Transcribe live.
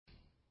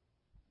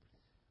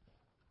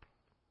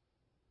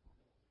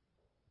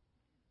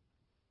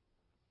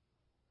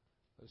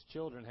Those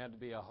children had to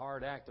be a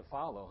hard act to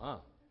follow, huh?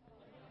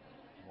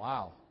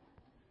 Wow.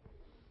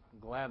 I'm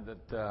glad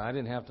that I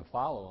didn't have to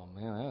follow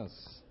them. Man, that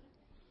was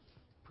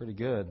pretty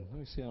good. Let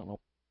me see. I don't know.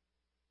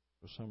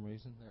 For some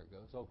reason. There it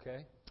goes.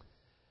 Okay.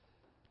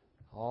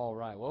 All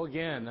right. Well,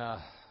 again,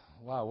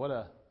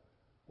 wow,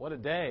 what a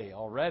day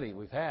already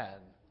we've had.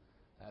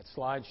 That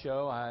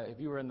slideshow, if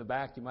you were in the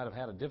back, you might have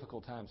had a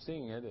difficult time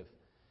seeing it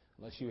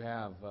unless you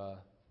have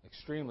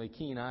extremely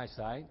keen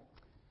eyesight.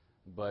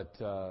 But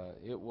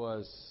it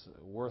was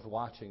worth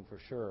watching for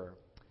sure.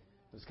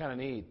 It was kind of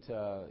neat.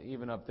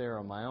 Even up there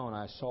on my own,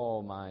 I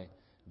saw my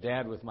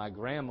dad with my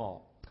grandma.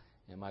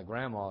 And my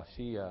grandma,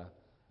 she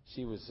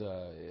was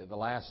the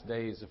last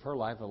days of her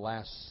life, the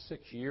last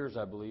 6 years,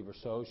 I believe, or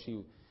so,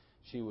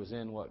 she was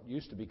in what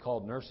used to be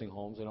called nursing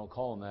homes. They don't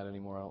call them that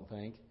anymore, I don't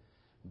think.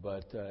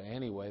 But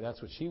anyway,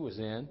 that's what she was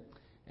in.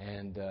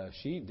 And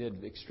she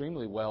did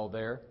extremely well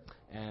there.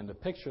 And the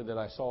picture that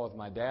I saw with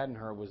my dad and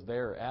her was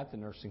there at the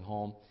nursing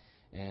home.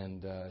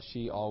 And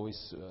she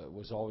always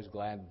was always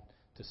glad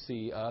to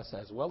see us,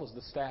 as well as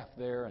the staff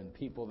there and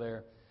people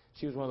there.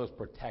 She was one of those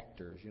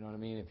protectors, you know what I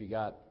mean? If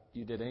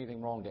you did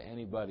anything wrong to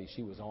anybody,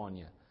 she was on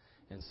you.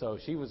 And so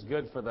she was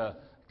good for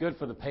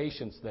the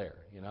patients there,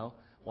 you know.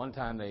 One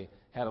time they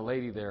had a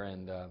lady there,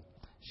 and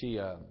she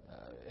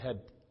had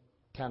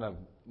kind of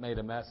made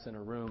a mess in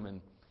her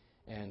room,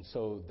 and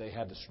so they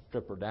had to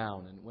strip her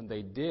down. And when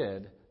they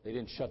did, they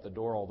didn't shut the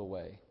door all the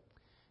way.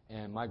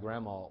 And my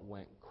grandma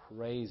went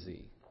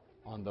crazy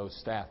on those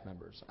staff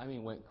members. I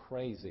mean, went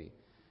crazy.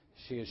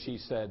 She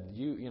said,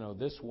 you know,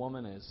 this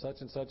woman is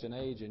such and such an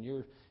age,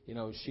 and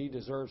she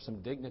deserves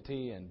some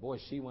dignity. And boy,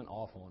 she went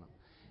off on them.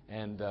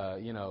 And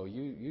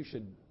you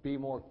should be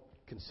more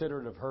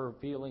considerate of her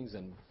feelings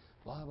and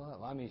blah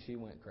blah. I mean, she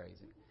went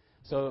crazy.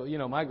 So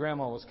my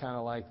grandma was kind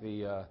of like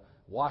the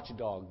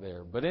watchdog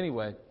there. But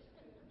anyway,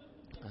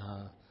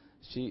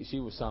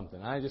 she was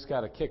something. I just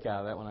got a kick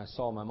out of that when I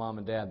saw my mom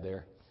and dad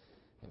there.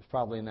 It was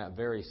probably in that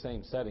very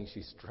same setting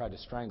she tried to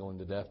strangle him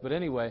to death. But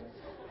anyway,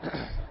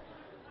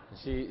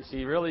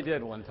 she really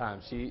did one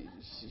time.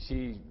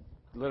 She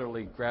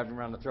literally grabbed him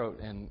around the throat,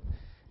 and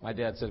my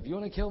dad said, "If you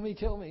want to kill me,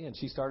 kill me." And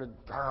she started,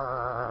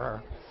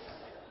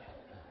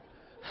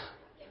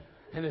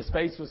 and his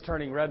face was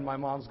turning red, and my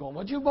mom's going,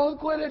 "Would you both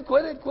quit it,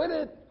 quit it, quit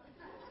it?"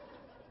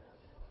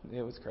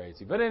 It was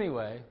crazy. But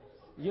anyway,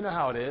 you know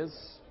how it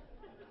is.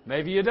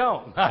 Maybe you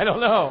don't. I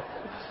don't know.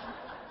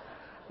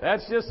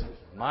 That's just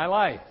my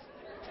life.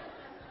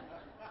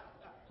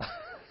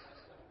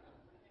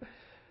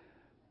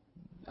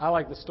 I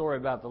like the story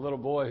about the little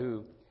boy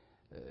who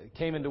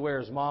came into where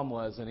his mom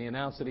was, and he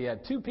announced that he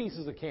had 2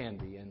 pieces of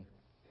candy. And,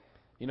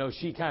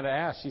 she kind of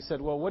asked, she said,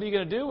 "Well, what are you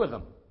going to do with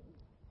them?"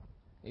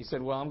 He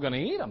said, "Well, I'm going to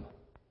eat them."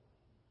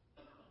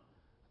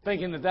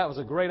 Thinking that was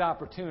a great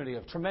opportunity,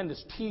 a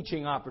tremendous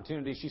teaching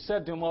opportunity, she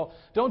said to him, "Well,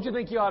 don't you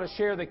think you ought to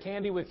share the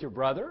candy with your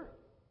brother?"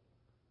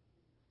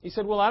 He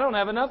said, "Well, I don't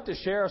have enough to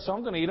share, so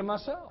I'm going to eat them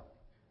myself."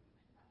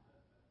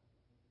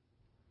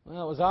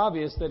 Well, it was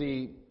obvious that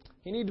he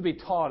needed to be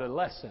taught a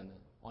lesson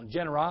on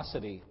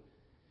generosity.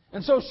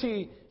 And so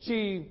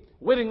she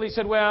wittingly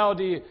said, "Well,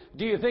 do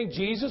you think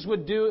Jesus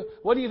would do?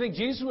 What do you think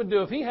Jesus would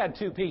do if he had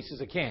 2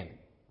 pieces of candy?"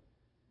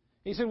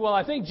 He said, "Well,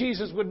 I think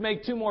Jesus would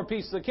make 2 more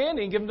pieces of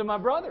candy and give them to my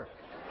brother."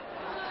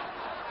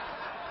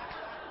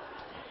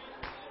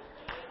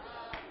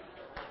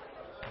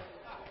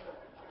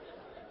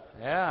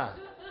 Yeah.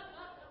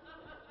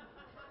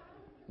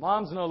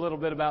 Moms know a little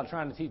bit about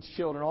trying to teach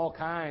children all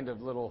kind of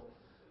little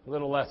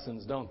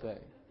lessons, don't they?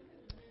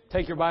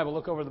 Take your Bible,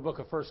 look over the book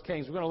of 1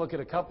 Kings. We're going to look at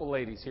a couple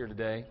ladies here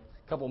today,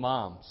 a couple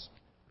moms.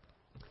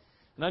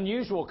 An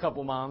unusual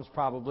couple moms,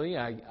 probably,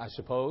 I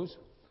suppose.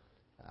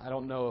 I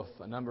don't know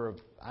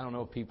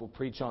if people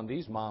preach on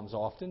these moms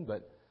often,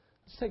 but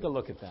let's take a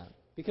look at that,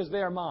 because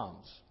they are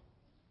moms.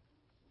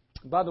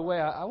 By the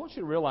way, I want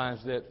you to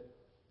realize that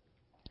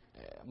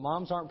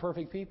moms aren't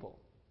perfect people.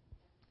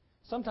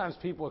 Sometimes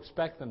people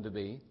expect them to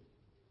be.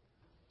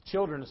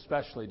 Children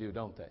especially do,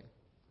 don't they?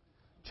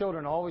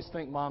 Children always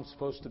think mom's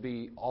supposed to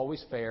be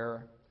always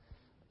fair,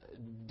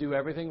 do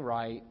everything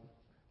right,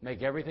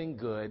 make everything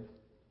good,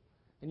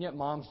 and yet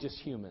mom's just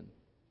human.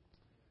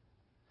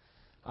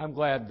 I'm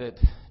glad that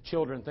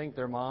children think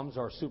their moms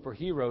are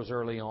superheroes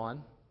early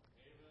on,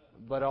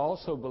 but I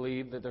also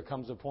believe that there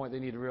comes a point they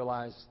need to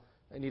realize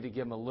they need to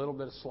give them a little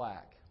bit of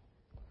slack.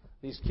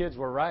 These kids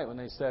were right when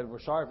they said,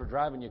 "We're sorry for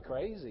driving you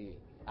crazy.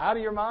 Out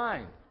of your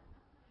mind."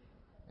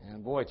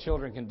 And boy,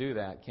 children can do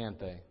that, can't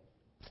they?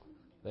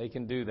 They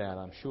can do that,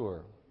 I'm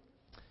sure.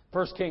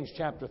 1 Kings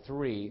chapter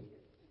 3.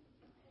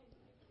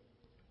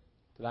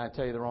 Did I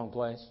tell you the wrong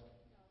place?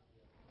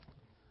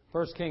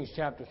 1 Kings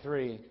chapter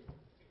 3.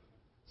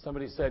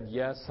 Somebody said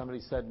yes,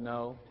 somebody said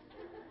no.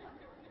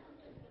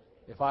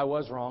 If I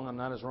was wrong, I'm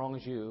not as wrong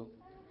as you.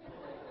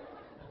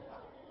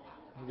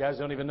 You guys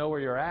don't even know where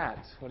you're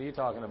at. What are you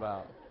talking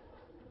about?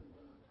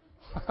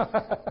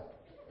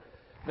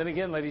 Then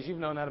again, ladies, you've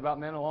known that about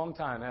men a long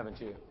time,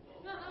 haven't you?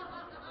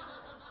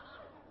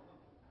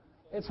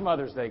 It's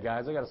Mother's Day,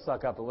 guys. I got to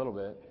suck up a little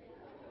bit.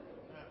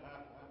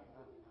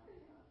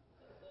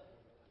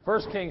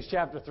 1 Kings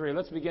chapter 3.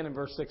 Let's begin in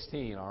verse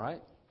 16, all right?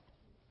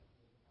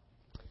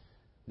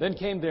 Then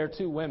came there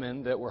 2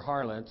 women that were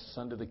harlots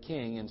unto the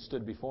king and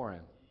stood before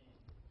him.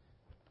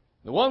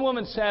 The one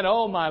woman said,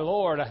 O my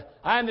Lord,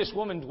 I and this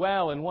woman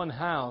dwell in one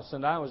house,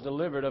 and I was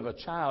delivered of a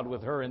child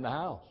with her in the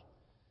house.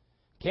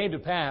 It came to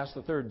pass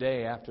the 3rd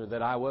day after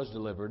that I was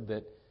delivered,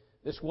 that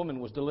this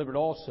woman was delivered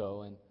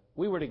also, and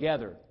we were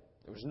together.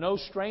 There was no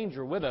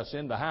stranger with us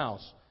in the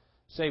house,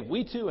 save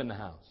we 2 in the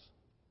house.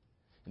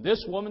 And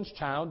this woman's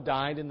child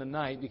died in the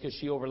night because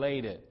she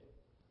overlaid it.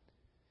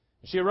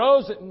 She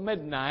arose at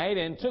midnight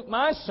and took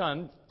my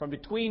son from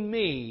beside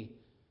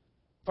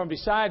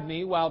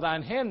me, while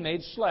thine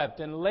handmaid slept,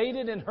 and laid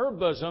it in her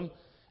bosom,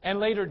 and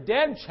laid her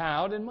dead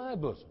child in my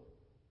bosom.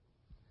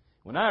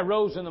 When I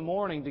arose in the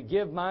morning to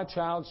give my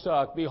child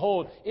suck,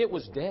 behold, it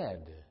was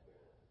dead.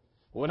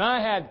 When I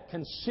had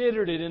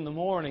considered it in the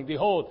morning,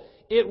 behold,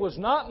 it was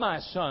not my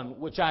son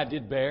which I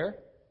did bear.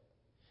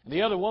 And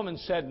the other woman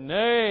said,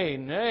 Nay,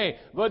 nay,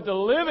 but the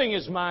living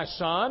is my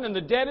son, and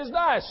the dead is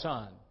thy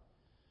son.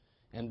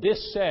 And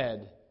this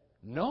said,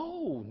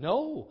 No,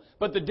 no,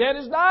 but the dead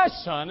is thy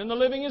son, and the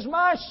living is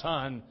my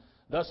son.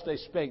 Thus they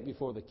spake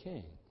before the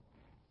king.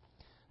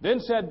 Then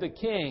said the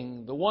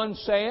king, The one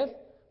saith,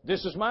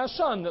 This is my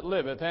son that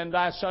liveth, and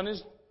thy son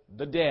is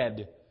the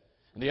dead.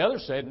 And the other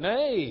said,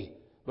 Nay,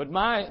 but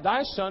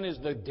thy son is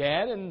the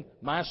dead, and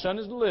my son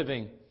is the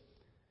living.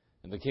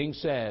 And the king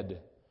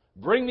said,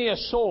 Bring me a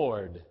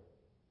sword.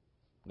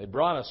 They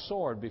brought a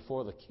sword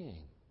before the king.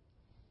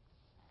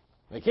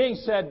 The king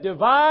said,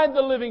 Divide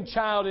the living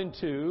child in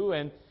 2,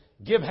 and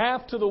give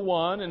half to the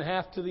one and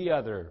half to the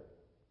other.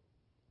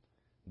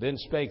 Then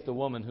spake the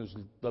woman whose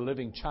the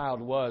living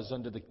child was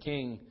unto the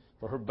king,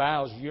 for her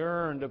bowels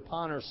yearned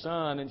upon her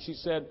son. And she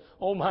said,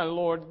 O my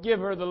Lord, give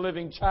her the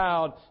living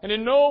child, and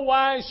in no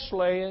wise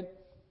slay it.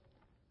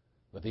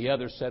 But the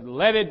other said,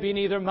 Let it be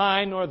neither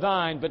mine nor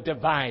thine, but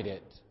divide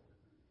it.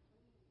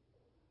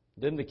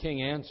 Then the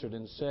king answered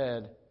and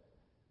said,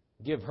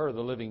 Give her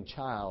the living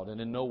child,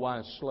 and in no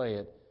wise slay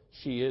it.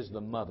 She is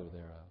the mother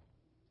thereof.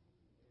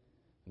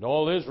 And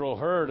all Israel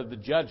heard of the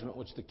judgment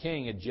which the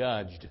king had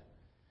judged.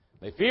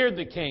 They feared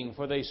the king,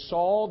 for they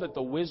saw that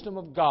the wisdom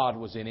of God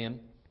was in him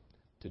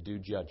to do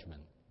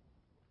judgment.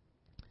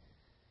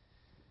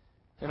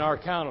 In our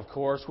account, of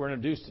course, we're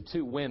introduced to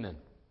 2 women.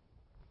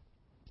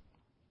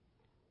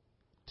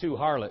 2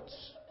 harlots.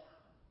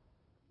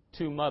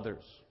 2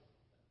 mothers.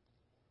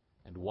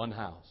 And 1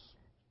 house.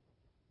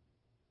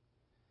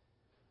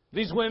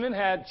 These women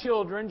had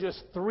children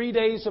just 3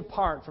 days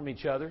apart from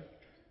each other.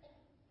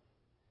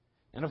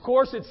 And of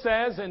course it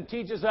says and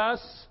teaches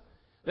us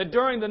that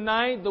during the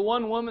night the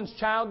one woman's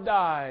child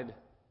died.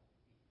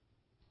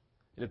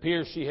 It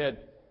appears she had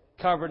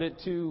covered it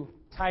too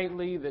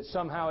tightly, that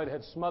somehow it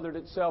had smothered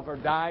itself or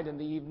died in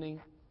the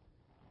evening.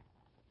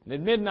 And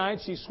at midnight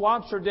she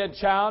swaps her dead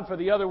child for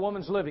the other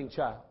woman's living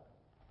child.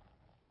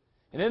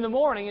 And in the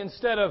morning,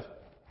 instead of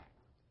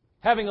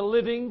having a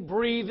living,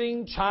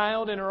 breathing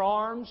child in her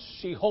arms,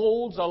 she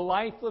holds a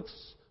lifeless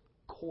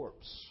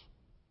corpse.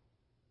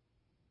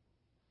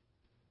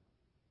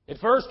 At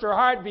first, her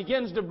heart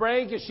begins to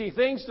break as she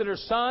thinks that her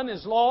son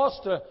is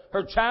lost,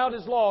 her child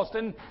is lost.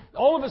 And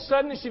all of a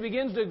sudden, as she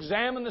begins to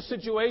examine the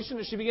situation,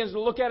 as she begins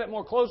to look at it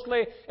more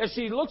closely, as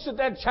she looks at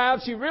that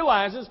child, she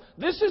realizes,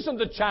 this isn't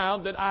the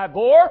child that I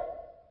bore.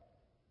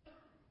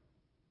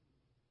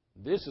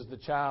 This is the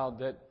child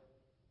that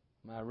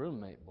my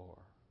roommate bore.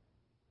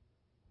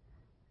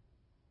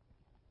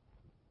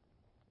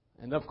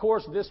 And of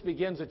course, this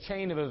begins a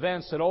chain of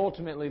events that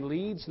ultimately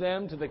leads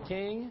them to the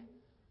king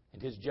and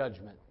his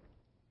judgment.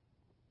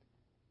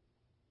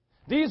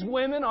 These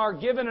women are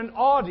given an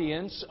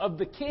audience of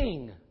the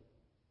king.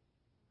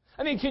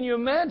 I mean, can you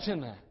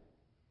imagine that?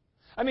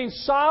 I mean,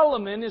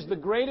 Solomon is the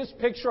greatest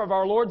picture of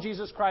our Lord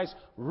Jesus Christ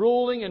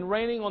ruling and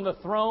reigning on the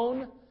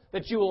throne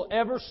that you will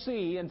ever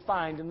see and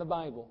find in the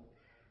Bible.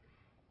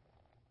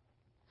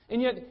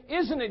 And yet,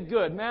 isn't it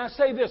good? May I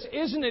say this?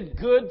 Isn't it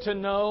good to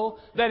know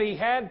that He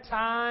had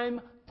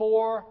time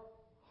for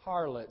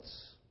harlots?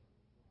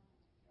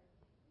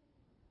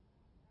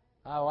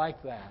 I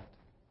like that.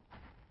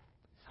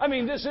 I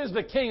mean, this is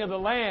the king of the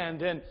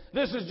land, and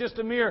this is just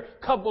a mere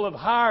couple of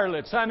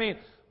harlots. I mean,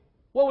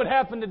 what would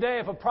happen today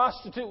if a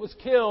prostitute was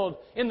killed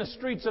in the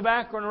streets of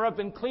Akron or up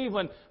in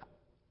Cleveland?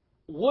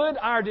 Would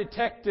our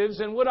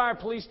detectives and would our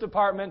police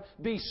department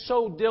be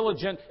so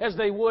diligent as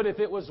they would if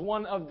it was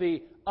one of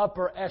the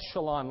upper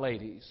echelon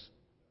ladies?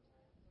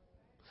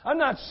 I'm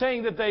not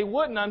saying that they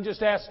wouldn't. I'm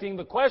just asking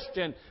the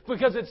question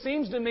because it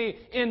seems to me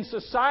in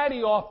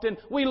society often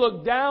we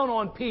look down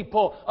on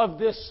people of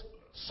this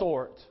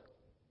sort.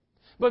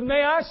 But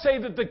may I say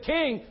that the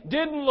king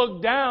didn't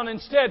look down.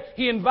 Instead,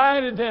 he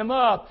invited them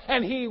up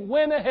and he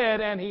went ahead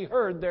and he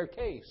heard their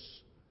case.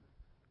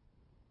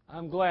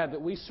 I'm glad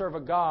that we serve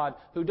a God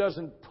who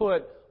doesn't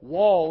put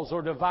walls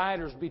or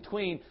dividers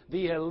between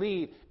the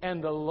elite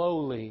and the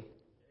lowly,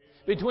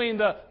 between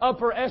the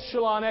upper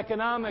echelon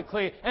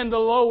economically and the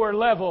lower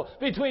level,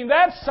 between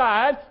that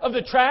side of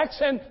the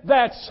tracks and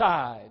that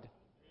side.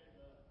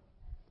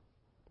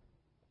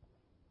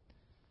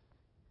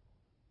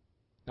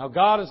 Now,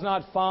 God is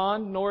not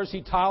fond, nor is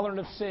He tolerant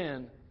of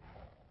sin.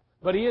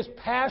 But He is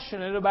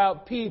passionate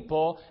about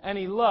people, and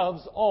He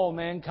loves all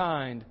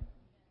mankind.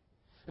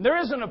 And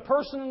there isn't a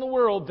person in the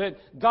world that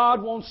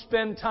God won't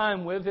spend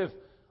time with if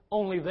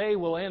only they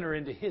will enter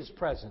into His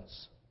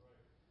presence.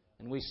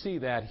 And we see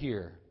that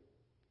here.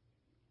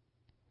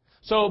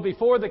 So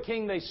before the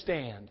king they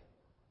stand,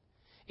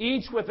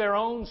 each with their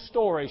own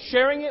story,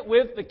 sharing it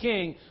with the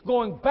king,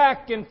 going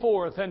back and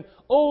forth and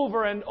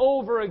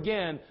over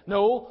again.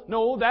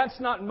 No, that's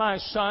not my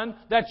son.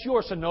 That's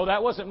your son. No,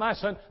 that wasn't my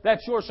son.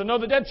 That's your son. No,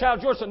 the dead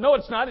child's your son. No,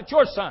 it's not. It's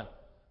your son.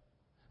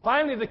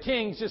 Finally, the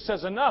king just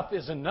says, enough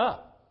is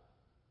enough.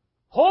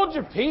 Hold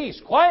your peace.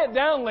 Quiet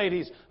down,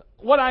 ladies.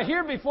 What I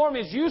hear before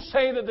me is you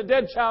say that the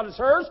dead child is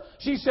hers.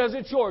 She says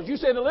it's yours. You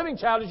say the living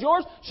child is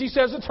yours. She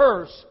says it's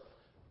hers.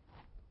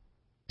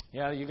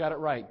 Yeah, you got it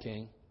right,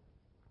 king.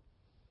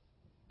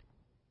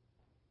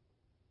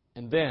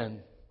 And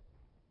then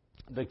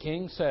the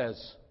king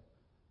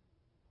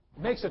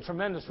makes a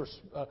tremendous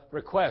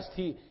request.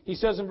 He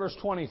says in verse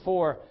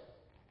 24,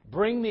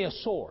 bring me a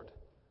sword.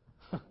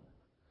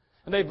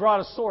 And they brought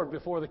a sword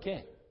before the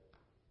king.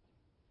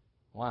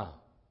 Wow.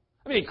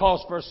 I mean, he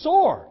calls for a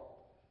sword.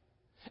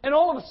 And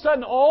all of a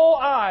sudden, all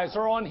eyes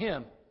are on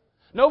him.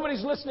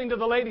 Nobody's listening to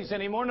the ladies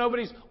anymore.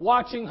 Nobody's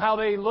watching how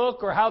they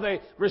look or how they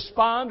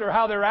respond or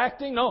how they're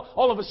acting. No,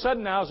 all of a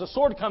sudden now, as the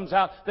sword comes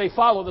out, they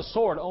follow the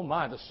sword. Oh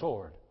my, the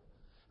sword.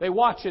 They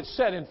watch it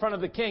set in front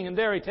of the king, and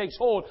there he takes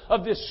hold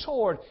of this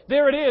sword.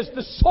 There it is,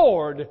 the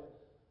sword.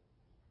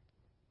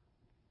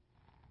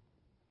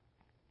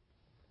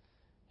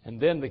 And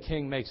then the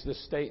king makes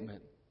this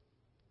statement.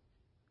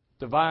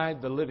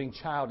 Divide the living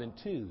child in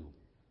two.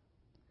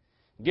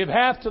 Give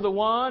half to the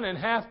one and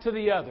half to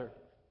the other.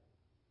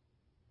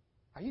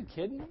 Are you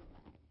kidding me?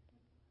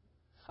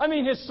 I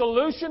mean, his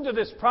solution to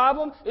this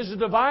problem is to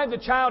divide the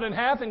child in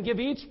half and give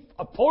each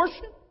a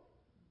portion?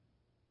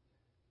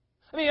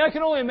 I mean, I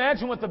can only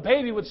imagine what the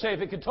baby would say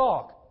if it could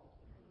talk.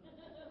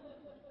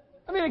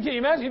 I mean, can you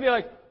imagine? He'd be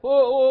like,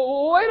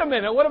 wait a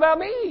minute, what about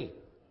me?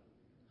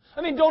 I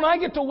mean, don't I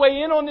get to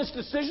weigh in on this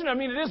decision? I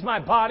mean, it is my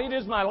body, it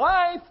is my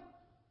life.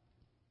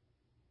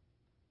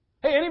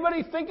 Hey,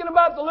 anybody thinking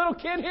about the little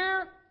kid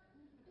here?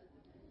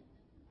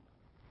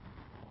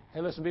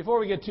 Hey, listen, before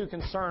we get too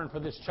concerned for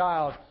this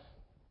child,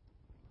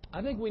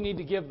 I think we need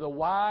to give the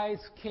wise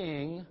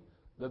king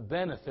the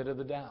benefit of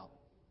the doubt.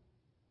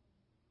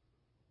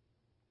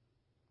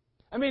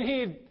 I mean,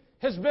 he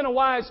has been a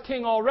wise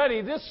king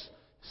already. This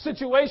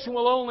situation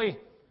will only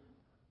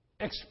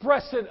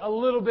express it a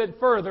little bit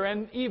further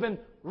and even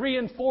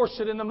reinforce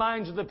it in the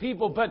minds of the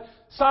people. But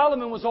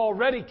Solomon was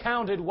already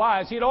counted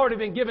wise. He had already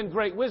been given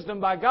great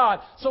wisdom by God.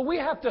 So we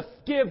have to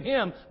give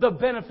him the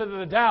benefit of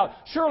the doubt.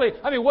 Surely,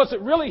 I mean, was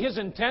it really his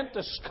intent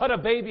to cut a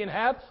baby in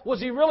half? Was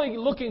he really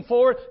looking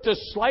forward to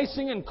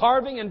slicing and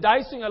carving and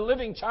dicing a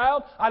living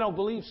child? I don't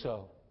believe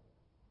so.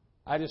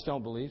 I just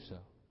don't believe so.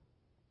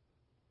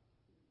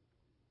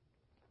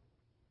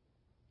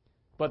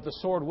 But the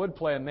sword would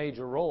play a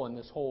major role in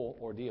this whole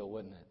ordeal,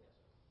 wouldn't it?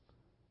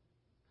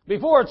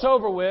 Before it's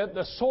over with,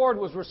 the sword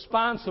was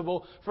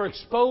responsible for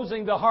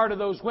exposing the heart of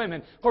those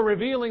women, for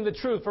revealing the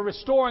truth, for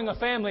restoring a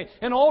family,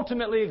 and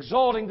ultimately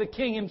exalting the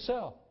king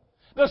himself.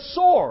 The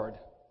sword.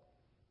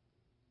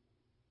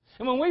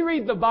 And when we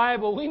read the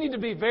Bible, we need to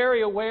be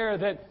very aware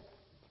that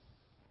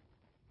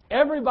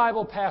every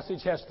Bible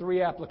passage has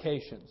three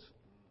applications.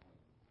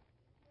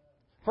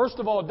 First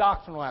of all, a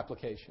doctrinal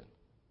application.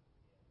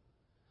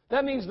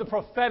 That means the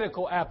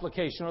prophetical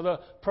application or the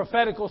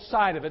prophetical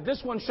side of it.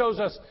 This one shows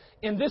us,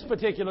 in this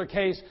particular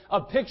case, a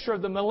picture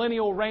of the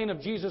millennial reign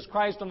of Jesus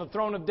Christ on the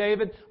throne of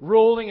David,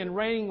 ruling and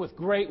reigning with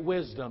great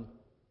wisdom.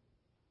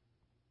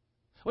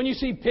 When you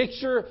see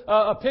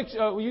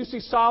you see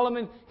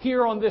Solomon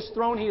here on this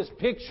throne, he is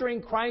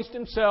picturing Christ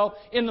himself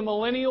in the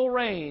millennial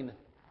reign.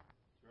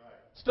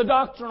 It's the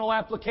doctrinal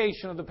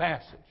application of the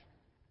passage.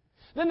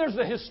 Then there's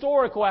the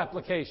historical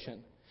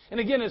application. And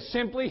again, it's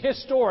simply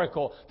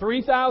historical.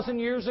 3,000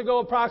 years ago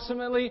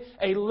approximately,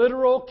 a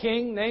literal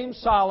king named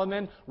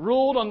Solomon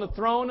ruled on the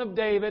throne of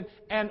David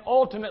and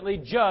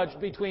ultimately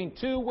judged between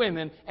two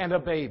women and a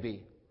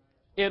baby.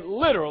 It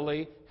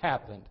literally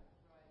happened.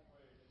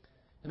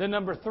 And then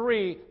number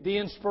 3, the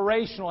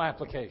inspirational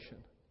application.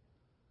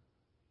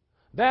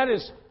 That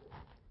is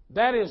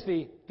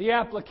the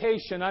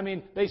application. I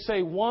mean, they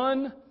say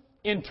one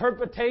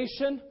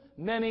interpretation,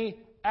 many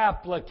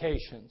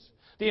applications.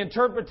 The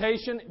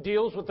interpretation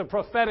deals with the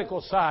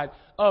prophetical side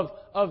of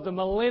the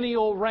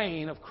millennial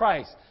reign of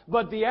Christ.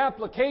 But the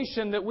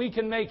application that we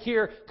can make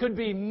here could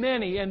be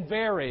many and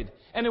varied.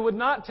 And it would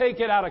not take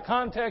it out of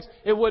context.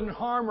 It wouldn't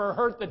harm or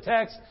hurt the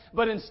text.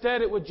 But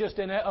instead it would just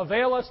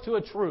avail us to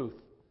a truth.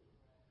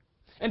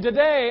 And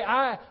today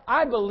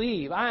I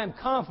believe, I am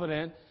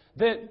confident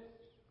that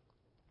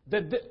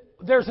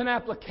there's an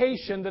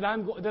application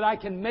that I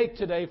can make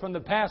today from the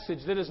passage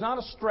that is not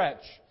a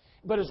stretch,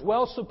 but is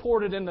well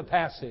supported in the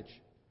passage.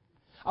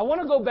 I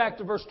want to go back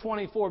to verse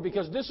 24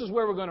 because this is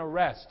where we're going to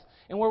rest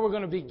and where we're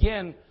going to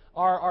begin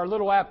our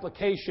little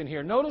application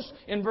here. Notice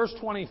in verse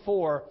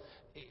 24,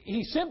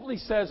 he simply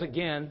says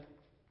again,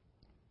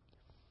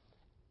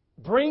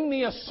 bring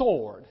me a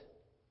sword.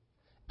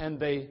 And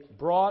they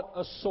brought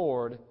a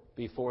sword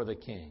before the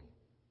king.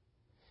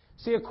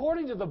 See,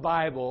 according to the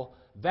Bible,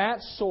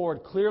 that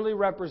sword clearly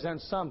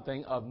represents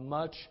something of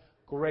much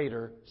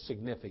greater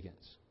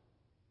significance.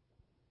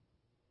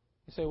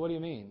 You say, what do you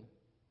mean?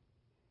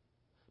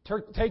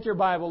 Take your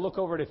Bible, look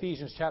over at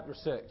Ephesians chapter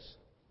 6.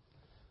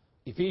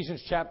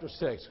 Ephesians chapter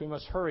 6. We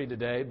must hurry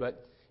today,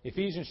 but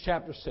Ephesians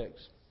chapter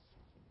 6.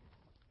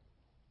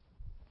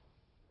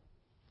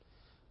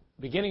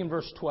 Beginning in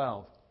verse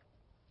 12.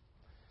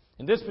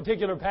 In this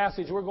particular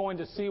passage, we're going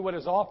to see what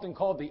is often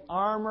called the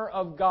armor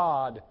of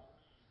God.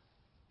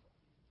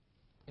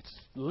 It's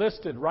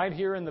listed right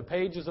here in the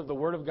pages of the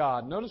Word of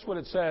God. Notice what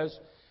it says,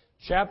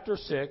 chapter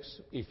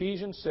 6,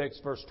 Ephesians 6,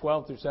 verse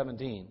 12 through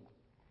 17.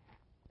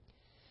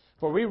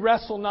 For we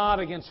wrestle not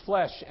against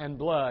flesh and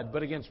blood,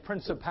 but against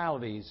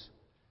principalities,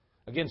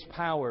 against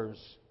powers,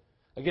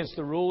 against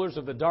the rulers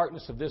of the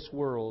darkness of this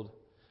world,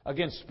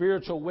 against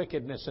spiritual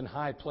wickedness in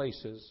high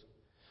places.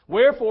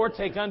 Wherefore,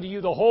 take unto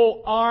you the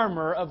whole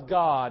armor of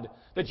God,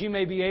 that you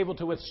may be able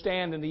to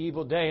withstand in the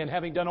evil day, and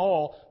having done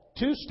all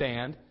to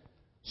stand,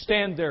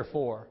 stand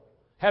therefore,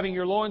 having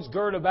your loins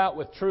girt about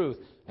with truth,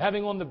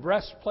 having on the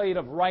breastplate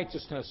of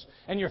righteousness,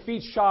 and your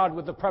feet shod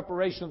with the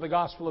preparation of the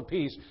gospel of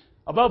peace.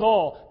 Above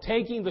all,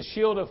 taking the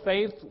shield of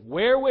faith,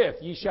 wherewith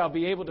ye shall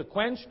be able to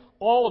quench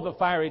all of the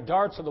fiery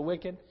darts of the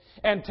wicked,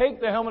 and take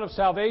the helmet of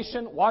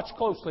salvation, watch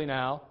closely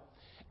now,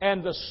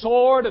 and the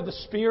sword of the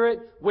Spirit,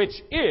 which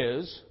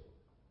is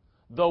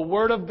the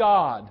Word of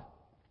God.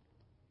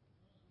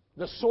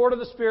 The sword of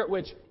the Spirit,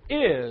 which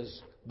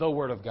is the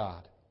Word of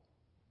God.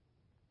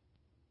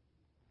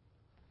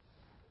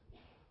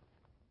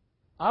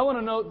 I want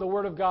to note the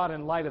Word of God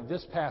in light of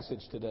this passage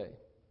today.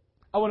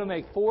 I want to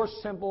make 4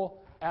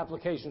 simple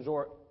applications,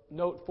 or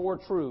note 4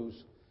 truths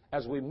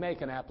as we make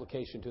an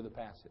application to the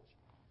passage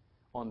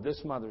on this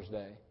Mother's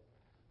Day,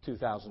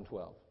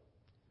 2012.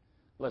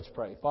 Let's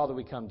pray. Father,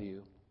 we come to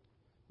you.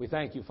 We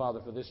thank you,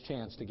 Father, for this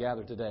chance to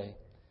gather today.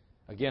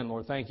 Again,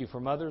 Lord, thank you for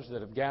mothers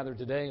that have gathered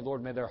today.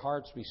 Lord, may their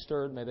hearts be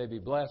stirred. May they be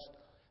blessed.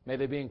 May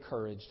they be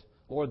encouraged.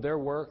 Lord, their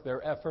work,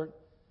 their effort,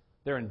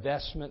 their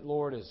investment,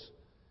 Lord, is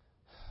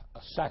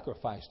a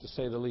sacrifice, to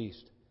say the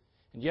least.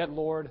 And yet,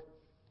 Lord,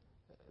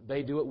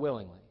 they do it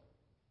willingly,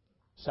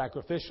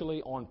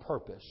 sacrificially, on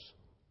purpose.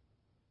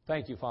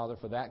 Thank you, Father,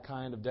 for that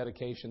kind of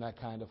dedication, that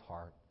kind of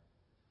heart.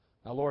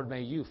 Now, Lord,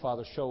 may you,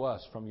 Father, show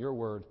us from your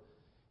word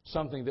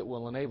something that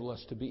will enable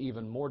us to be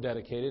even more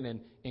dedicated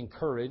and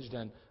encouraged,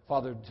 and,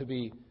 Father, to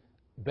be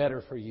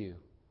better for you.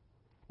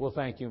 We'll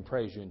thank you and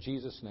praise you in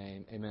Jesus'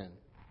 name. Amen.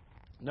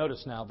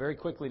 Notice now, very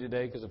quickly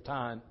today, because of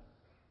time,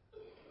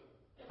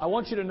 I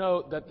want you to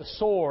note that the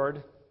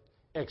sword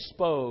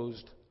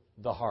exposed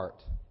the heart.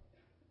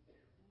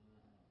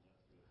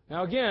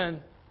 Now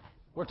again,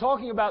 we're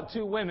talking about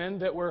 2 women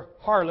that were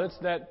harlots,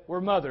 that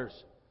were mothers.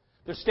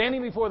 They're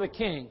standing before the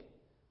king.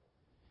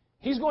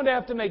 He's going to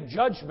have to make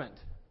judgment.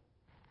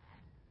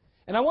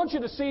 And I want you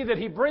to see that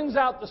he brings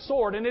out the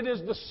sword, and it is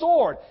the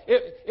sword.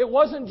 It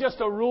wasn't just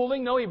a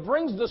ruling. No, he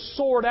brings the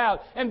sword out.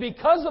 And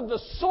because of the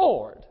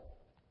sword,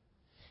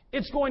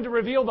 it's going to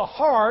reveal the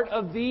heart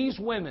of these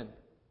women.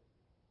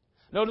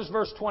 Notice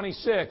verse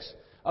 26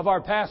 of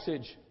our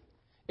passage.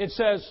 It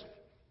says,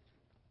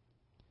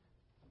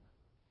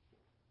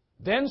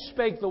 Then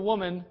spake the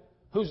woman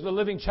whose the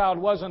living child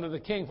was unto the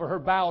king, for her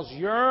bowels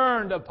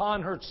yearned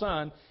upon her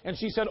son. And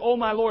she said, O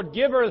my Lord,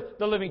 give her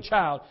the living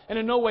child, and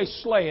in no way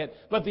slay it.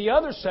 But the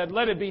other said,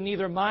 Let it be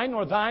neither mine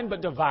nor thine,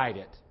 but divide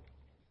it.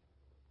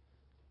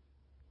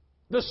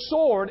 The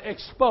sword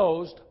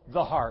exposed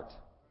the heart.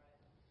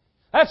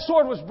 That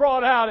sword was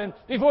brought out, and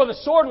before the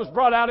sword was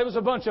brought out, it was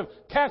a bunch of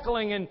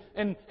cackling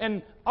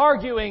and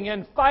arguing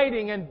and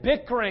fighting and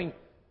bickering.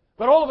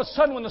 But all of a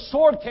sudden, when the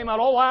sword came out,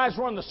 all eyes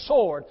were on the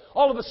sword.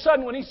 All of a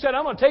sudden, when he said,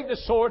 I'm going to take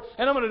this sword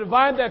and I'm going to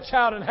divide that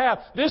child in half,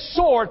 this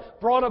sword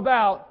brought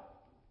about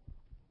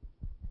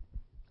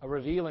a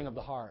revealing of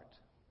the heart.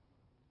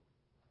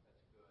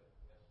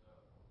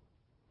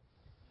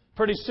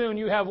 Pretty soon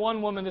you have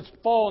one woman that's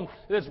fallen,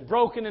 that's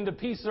broken into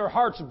pieces, her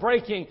heart's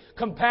breaking,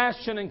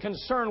 compassion and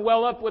concern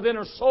well up within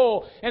her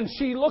soul. And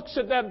she looks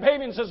at that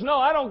baby and says, No,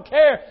 I don't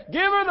care.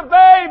 Give her the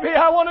baby.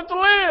 I want it to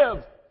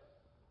live.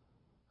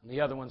 And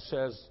the other one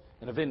says,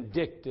 in a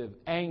vindictive,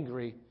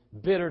 angry,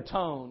 bitter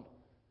tone,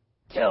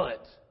 Kill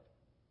it.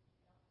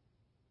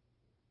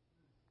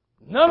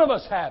 None of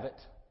us have it.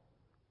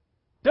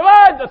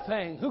 Divide the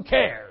thing. Who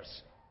cares?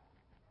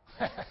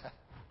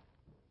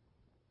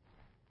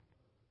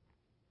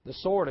 The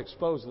sword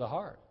exposed the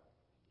heart.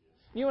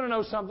 You want to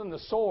know something? The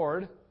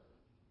sword,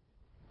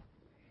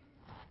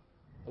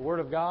 the Word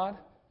of God,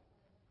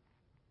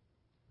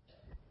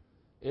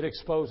 it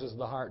exposes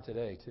the heart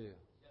today too.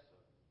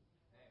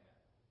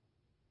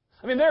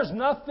 I mean, there's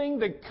nothing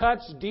that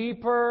cuts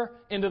deeper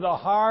into the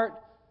heart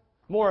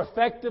more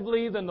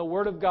effectively than the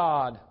Word of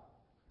God,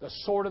 the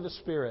sword of the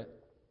Spirit.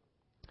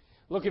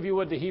 Look, if you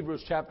would, to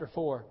Hebrews chapter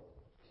 4.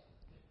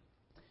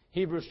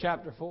 Hebrews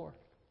chapter 4.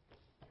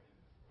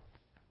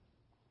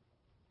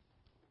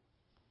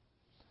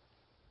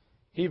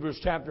 Hebrews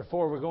chapter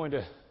 4, we're going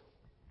to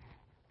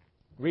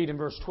read in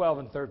verse 12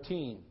 and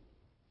 13.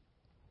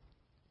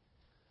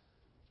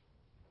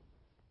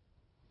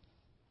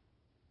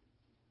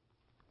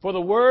 For the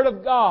Word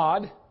of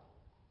God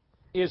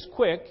is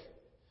quick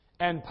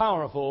and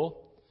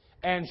powerful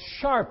and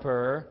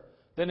sharper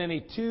than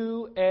any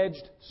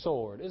two-edged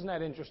sword. Isn't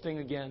that interesting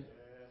again?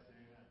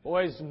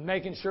 Boys,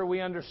 making sure we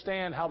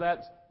understand how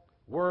that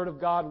Word of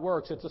God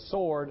works. It's a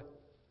sword.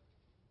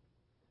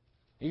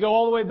 You go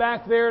all the way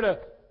back there to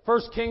 1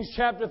 Kings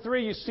chapter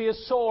 3, you see a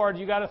sword.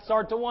 You got to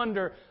start to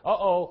wonder,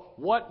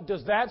 what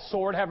does that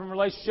sword have in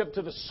relationship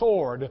to the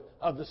sword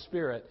of the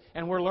Spirit?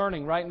 And we're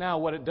learning right now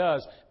what it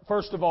does.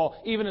 First of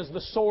all, even as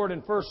the sword in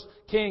 1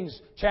 Kings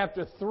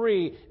chapter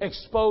 3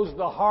 exposed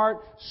the heart,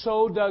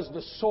 so does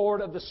the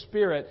sword of the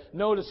Spirit.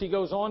 Notice he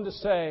goes on to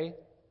say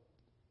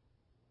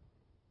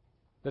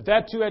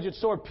that two-edged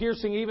sword,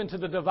 piercing even to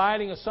the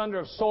dividing asunder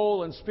of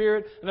soul and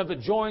spirit and of the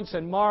joints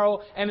and marrow,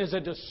 and is a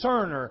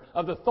discerner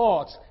of the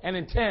thoughts and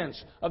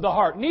intents of the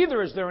heart.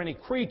 Neither is there any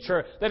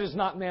creature that is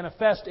not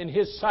manifest in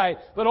His sight,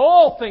 but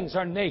all things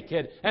are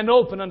naked and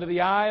open unto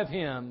the eye of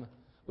Him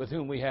with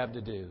whom we have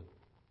to do.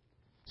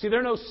 See,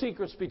 there are no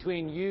secrets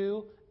between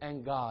you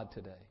and God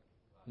today.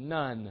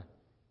 None.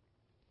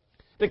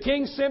 The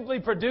king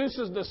simply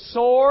produces the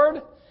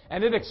sword,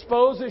 and it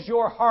exposes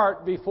your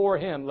heart before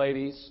Him,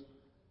 ladies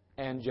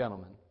and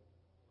gentlemen.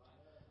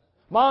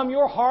 Mom,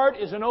 your heart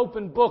is an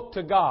open book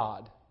to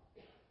God.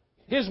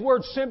 His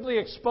Word simply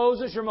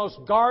exposes your most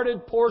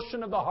guarded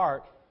portion of the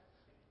heart.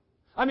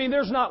 I mean,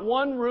 there's not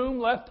one room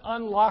left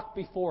unlocked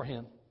before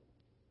Him.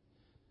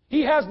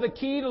 He has the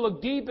key to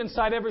look deep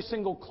inside every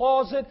single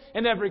closet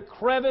and every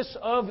crevice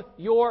of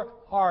your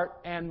heart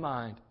and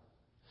mind.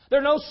 There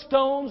are no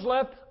stones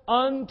left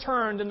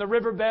unturned in the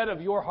riverbed of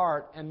your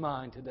heart and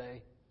mind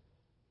today.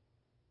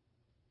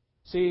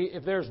 See,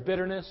 if there's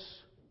bitterness,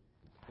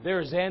 if there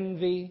is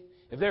envy,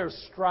 if there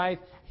is strife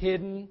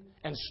hidden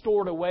and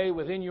stored away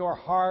within your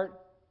heart,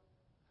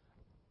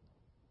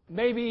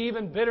 maybe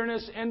even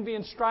bitterness, envy,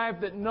 and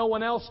strife that no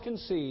one else can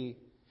see,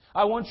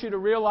 I want you to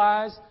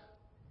realize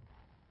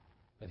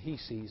that He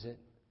sees it.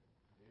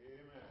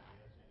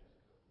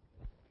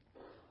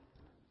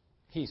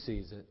 He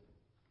sees it.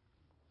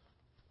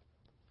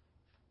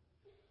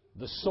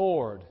 The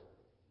sword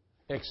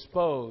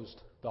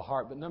exposed the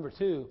heart. But number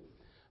two,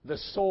 the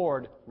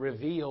sword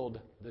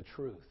revealed the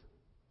truth.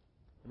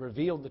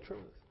 Revealed the truth.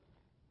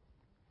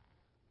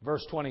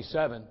 Verse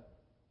 27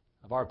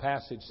 of our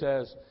passage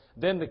says,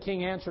 Then the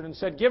king answered and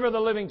said, Give her the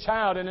living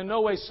child, and in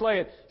no way slay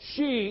it.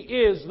 She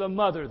is the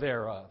mother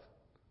thereof.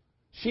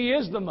 She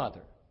is the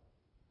mother.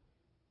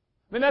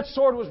 I mean, that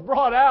sword was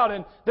brought out,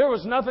 and there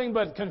was nothing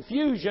but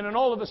confusion, and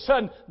all of a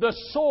sudden, the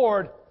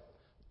sword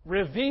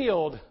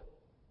revealed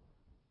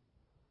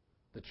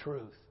the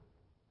truth.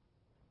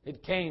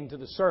 It came to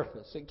the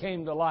surface. It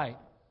came to light.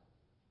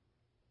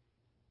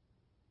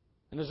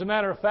 And as a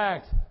matter of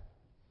fact,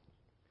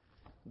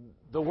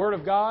 the Word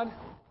of God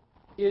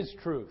is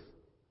truth.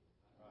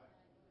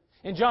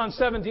 In John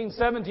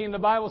 17:17, the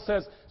Bible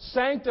says,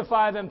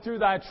 Sanctify them through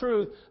Thy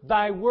truth.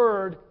 Thy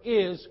Word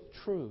is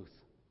truth.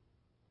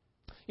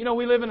 You know,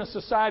 we live in a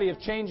society of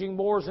changing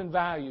mores and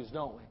values,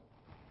 don't we?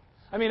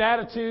 I mean,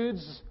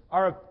 attitudes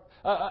are,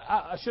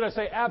 absolutes,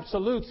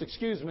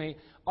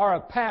 are a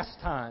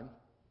pastime.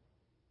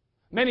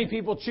 Many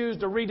people choose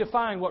to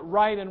redefine what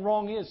right and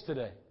wrong is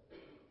today.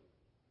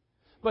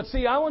 But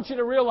see, I want you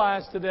to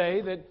realize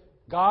today that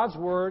God's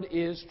Word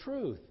is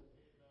truth.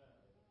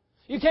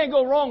 You can't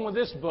go wrong with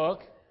this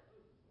book.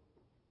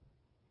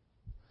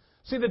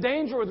 See, the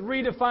danger with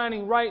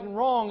redefining right and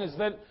wrong is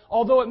that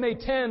although it may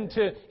tend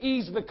to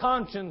ease the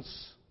conscience,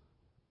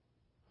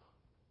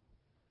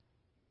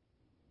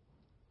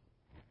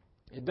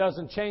 it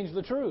doesn't change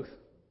the truth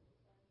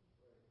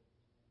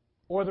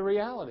or the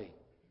reality.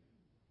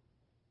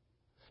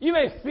 You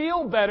may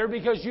feel better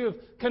because you've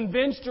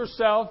convinced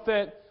yourself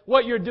that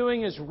what you're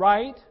doing is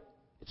right,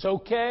 it's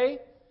okay,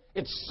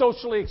 it's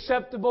socially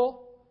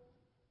acceptable,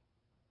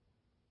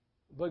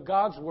 but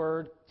God's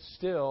Word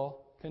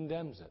still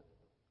condemns it.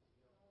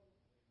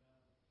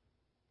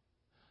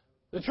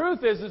 The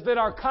truth is that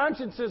our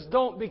consciences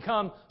don't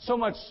become so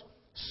much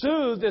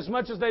soothed as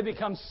much as they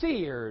become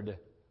seared.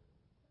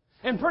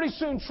 And pretty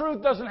soon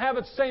truth doesn't have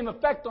its same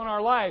effect on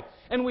our life.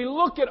 And we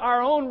look at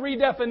our own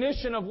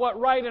redefinition of what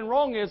right and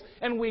wrong is,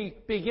 and we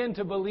begin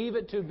to believe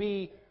it to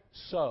be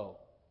so.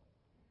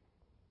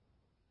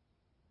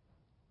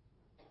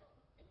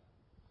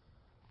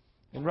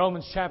 In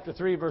Romans chapter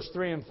 3, verse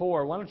 3 and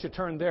 4, why don't you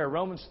turn there?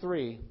 Romans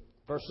 3,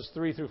 verses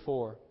 3 through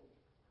 4.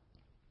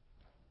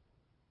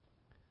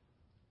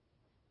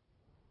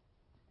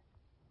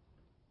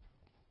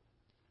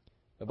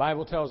 The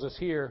Bible tells us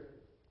here,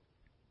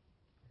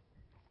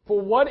 For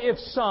what if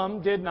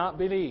some did not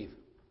believe?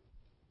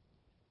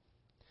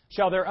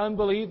 Shall their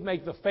unbelief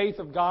make the faith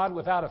of God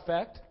without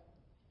effect?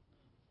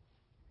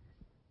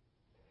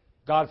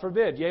 God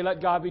forbid. Yea,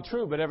 let God be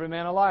true, but every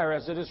man a liar,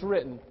 as it is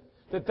written,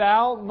 that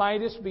thou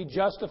mightest be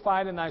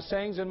justified in thy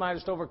sayings and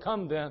mightest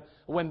overcome them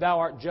when thou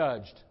art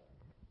judged.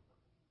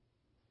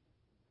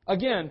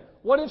 Again,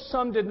 what if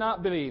some did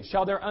not believe?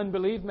 Shall their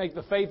unbelief make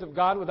the faith of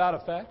God without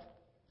effect?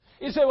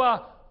 You say,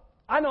 well,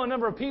 I know a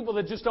number of people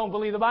that just don't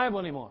believe the Bible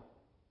anymore.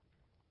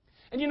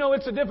 And you know,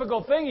 it's a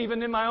difficult thing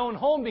even in my own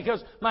home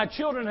because my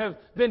children have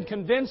been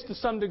convinced to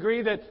some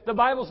degree that the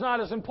Bible's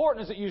not as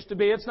important as it used to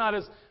be. It's not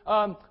as,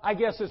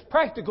 as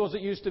practical as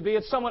it used to be.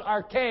 It's somewhat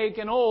archaic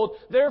and old.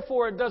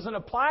 Therefore, it doesn't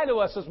apply to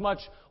us as much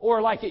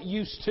or like it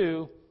used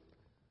to.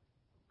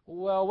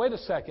 Well, wait a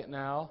second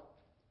now.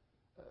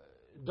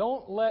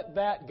 Don't let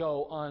that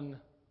go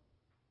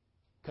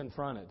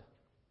unconfronted.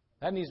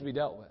 That needs to be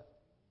dealt with.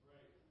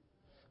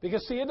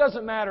 Because, see, it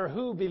doesn't matter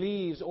who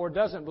believes or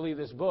doesn't believe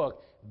this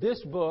book.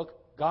 This book,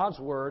 God's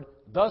Word,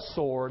 the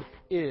sword,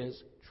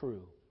 is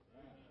true.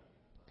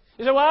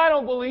 You say, well, I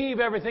don't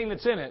believe everything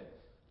that's in it.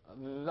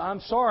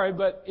 I'm sorry,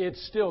 but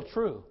it's still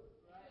true.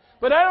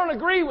 But I don't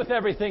agree with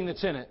everything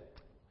that's in it.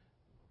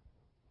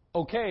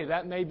 Okay,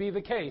 that may be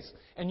the case.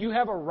 And you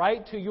have a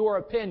right to your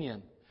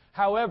opinion.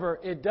 However,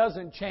 it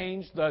doesn't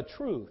change the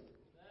truth.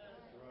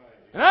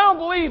 And I don't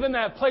believe in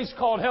that place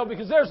called hell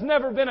because there's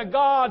never been a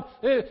God,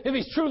 if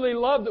He's truly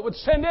loved, that would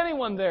send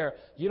anyone there.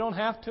 You don't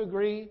have to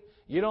agree.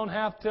 You don't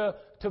have to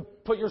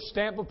put your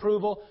stamp of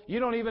approval. You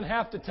don't even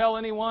have to tell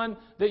anyone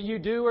that you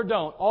do or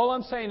don't. All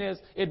I'm saying is,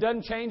 it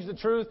doesn't change the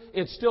truth.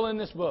 It's still in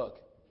this book.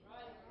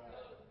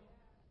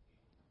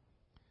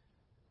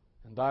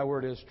 And Thy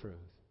Word is truth.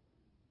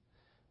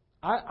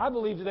 I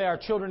believe today our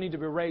children need to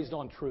be raised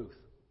on truth.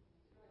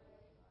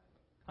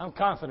 I'm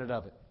confident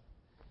of it.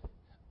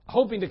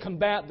 Hoping to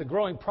combat the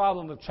growing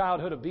problem of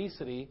childhood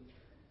obesity,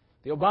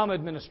 the Obama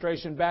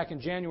administration back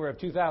in January of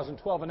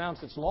 2012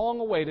 announced its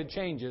long-awaited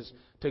changes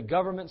to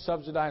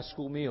government-subsidized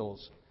school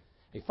meals.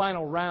 A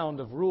final round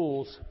of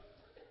rules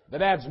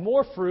that adds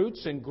more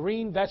fruits and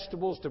green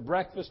vegetables to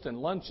breakfast and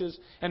lunches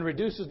and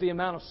reduces the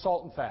amount of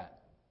salt and fat.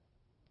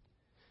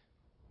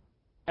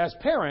 As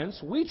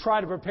parents, we try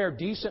to prepare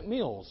decent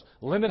meals,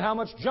 limit how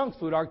much junk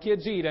food our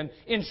kids eat, and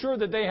ensure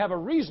that they have a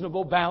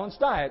reasonable, balanced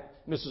diet,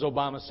 Mrs.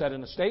 Obama said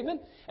in a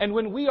statement. And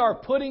when we are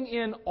putting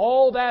in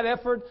all that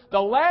effort, the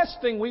last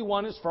thing we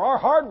want is for our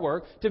hard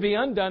work to be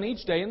undone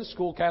each day in the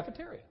school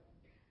cafeteria.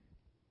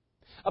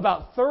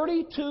 About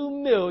 32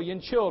 million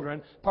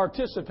children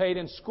participate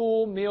in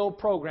school meal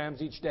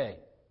programs each day.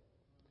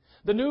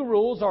 The new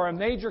rules are a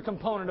major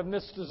component of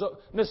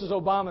Mrs.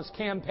 Obama's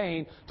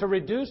campaign to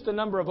reduce the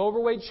number of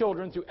overweight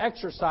children through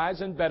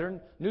exercise and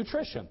better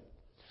nutrition.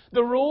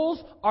 The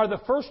rules are the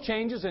first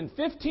changes in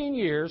 15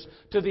 years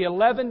to the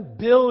 $11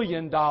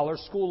 billion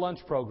school lunch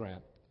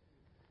program.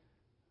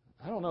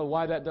 I don't know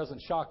why that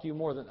doesn't shock you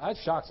more than... That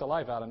shocks the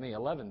life out of me.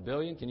 $11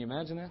 billion, can you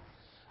imagine that?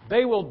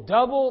 They will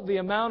double the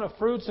amount of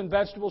fruits and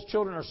vegetables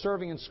children are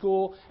serving in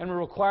school and will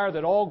require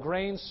that all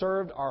grains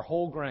served are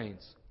whole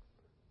grains.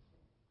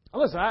 Now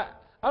listen, I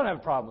don't have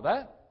a problem with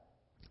that.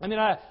 I mean,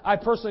 I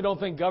personally don't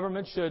think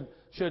government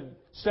should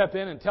step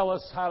in and tell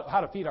us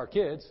how to feed our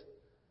kids.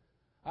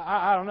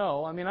 I don't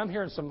know. I mean, I'm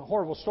hearing some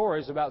horrible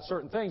stories about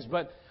certain things,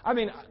 but I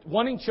mean,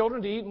 wanting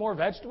children to eat more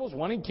vegetables,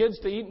 wanting kids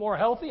to eat more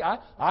healthy,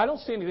 I don't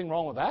see anything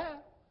wrong with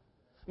that.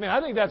 I mean, I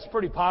think that's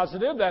pretty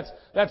positive.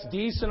 That's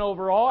decent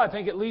overall. I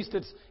think at least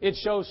it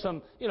shows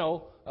some,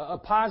 a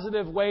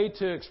positive way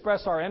to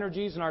express our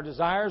energies and our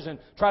desires and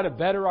try to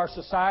better our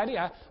society.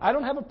 I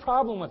don't have a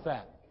problem with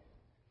that.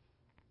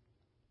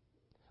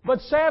 But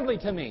sadly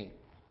to me,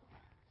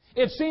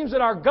 it seems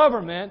that our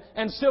government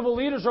and civil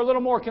leaders are a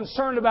little more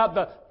concerned about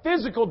the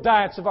physical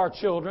diets of our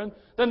children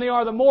than they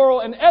are the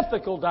moral and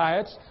ethical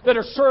diets that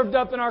are served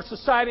up in our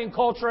society and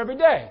culture every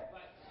day.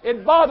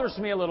 It bothers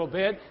me a little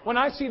bit when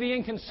I see the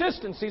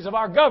inconsistencies of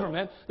our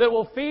government that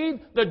will feed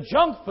the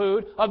junk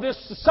food of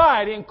this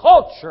society and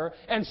culture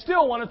and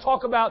still want to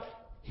talk about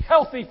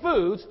healthy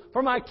foods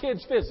for my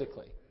kids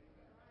physically.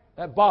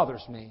 That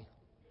bothers me.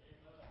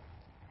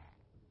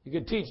 You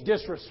could teach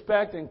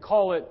disrespect and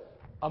call it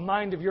a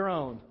mind of your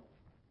own.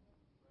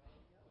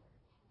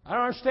 I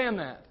don't understand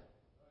that.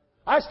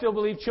 I still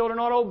believe children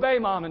ought to obey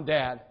mom and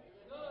dad.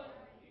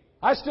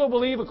 I still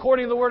believe,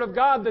 according to the Word of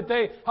God, that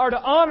they are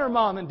to honor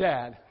mom and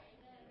dad.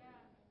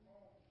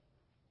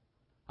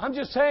 I'm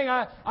just saying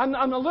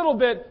I'm a little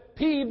bit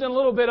peeved and a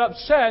little bit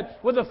upset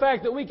with the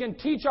fact that we can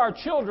teach our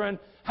children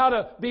how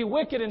to be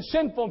wicked and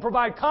sinful and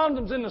provide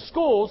condoms in the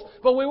schools,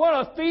 but we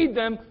want to feed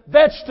them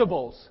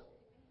vegetables.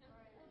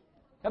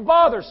 That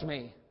bothers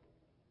me.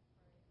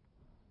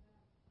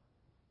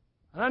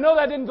 And I know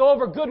that didn't go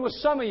over good with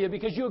some of you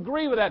because you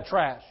agree with that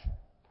trash.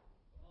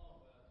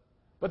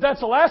 But that's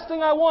the last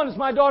thing I want is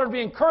my daughter to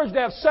be encouraged to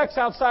have sex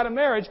outside of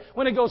marriage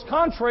when it goes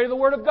contrary to the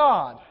Word of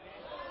God.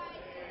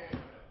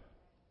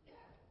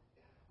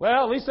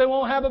 Well, at least they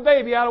won't have a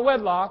baby out of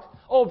wedlock.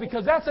 Oh,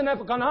 because that's an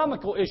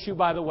economical issue,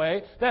 by the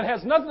way, that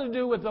has nothing to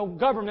do with the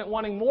government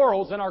wanting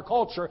morals in our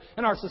culture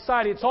and our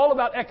society. It's all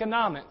about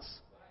economics.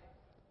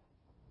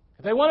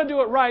 If they want to do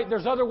it right,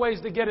 there's other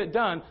ways to get it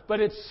done. But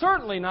it's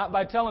certainly not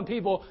by telling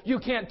people you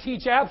can't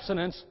teach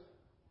abstinence.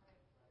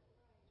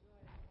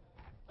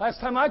 Last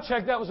time I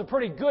checked, that was a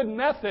pretty good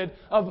method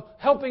of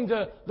helping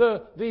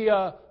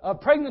the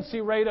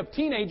pregnancy rate of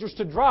teenagers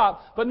to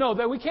drop. But no,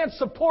 that we can't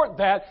support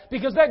that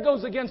because that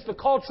goes against the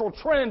cultural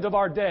trend of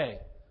our day.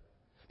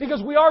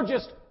 Because we are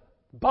just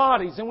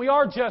bodies and we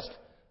are just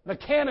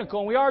mechanical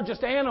and we are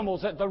just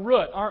animals at the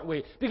root, aren't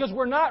we? Because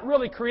we're not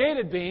really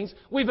created beings.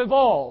 We've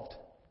evolved.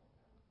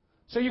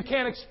 So you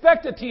can't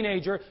expect a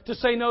teenager to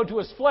say no to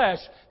his flesh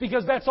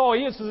because that's all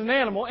he is an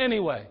animal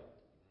anyway.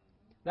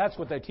 That's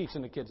what they teach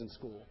in the kids in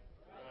school.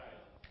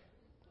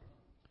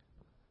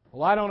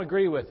 Well, I don't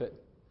agree with it.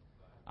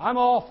 I'm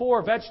all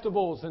for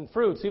vegetables and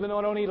fruits, even though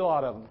I don't eat a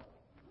lot of them.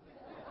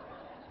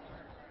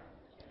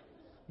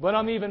 But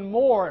I'm even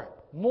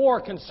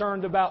more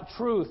concerned about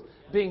truth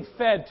being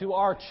fed to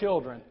our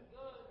children.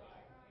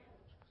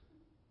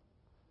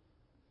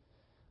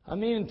 I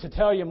mean to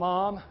tell you,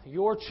 Mom,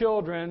 your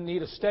children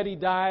need a steady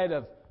diet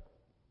of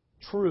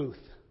truth.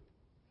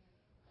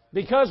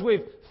 Because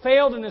we've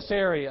failed in this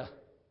area.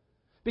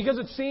 Because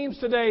it seems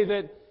today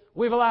that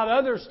we've allowed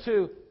others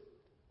to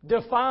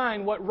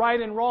define what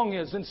right and wrong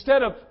is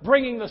instead of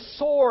bringing the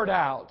sword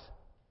out.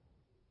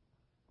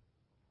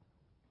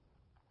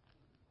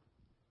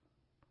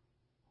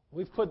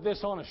 We've put this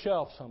on a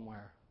shelf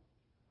somewhere.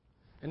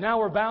 And now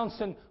we're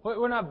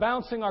not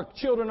bouncing our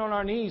children on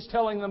our knees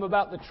telling them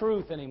about the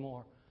truth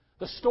anymore.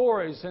 The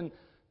stories and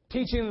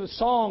teaching them the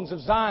songs of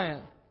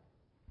Zion.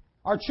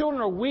 Our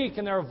children are weak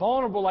and they're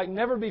vulnerable like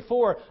never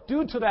before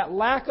due to that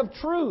lack of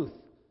truth.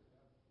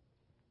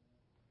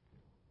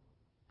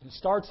 It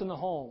starts in the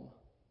home.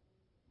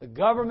 The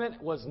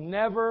government was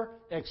never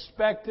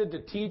expected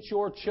to teach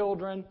your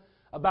children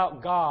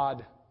about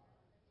God.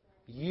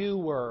 You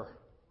were.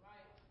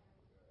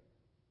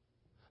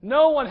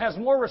 No one has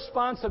more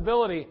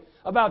responsibility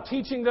about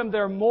teaching them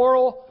their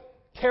moral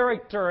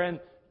character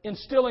and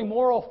instilling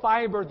moral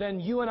fiber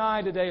than you and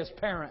I today as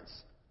parents.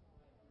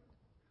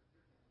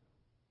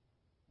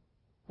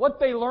 What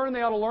they learn,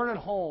 they ought to learn at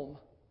home.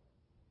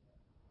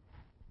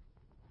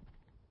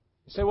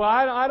 You say, well,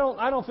 I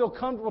don't feel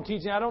comfortable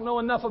teaching. I don't know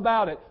enough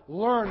about it.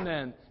 Learn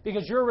then,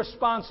 because you're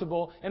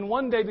responsible, and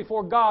one day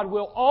before God,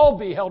 we'll all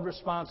be held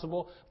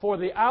responsible for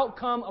the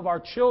outcome of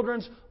our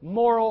children's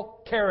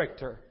moral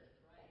character.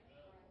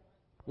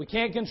 We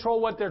can't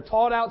control what they're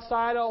taught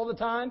outside all the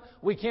time.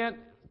 We can't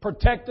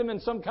protect them in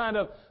some kind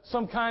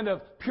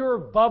of pure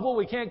bubble.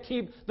 We can't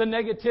keep the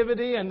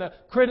negativity and the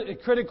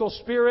critical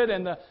spirit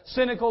and the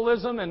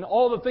cynicalism and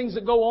all the things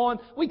that go on.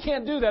 We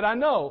can't do that, I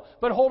know.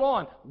 But hold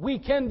on. We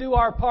can do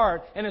our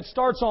part, and it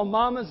starts on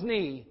Mama's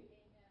knee.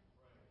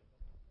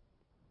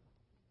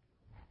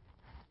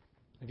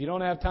 If you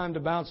don't have time to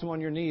bounce them on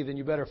your knee, then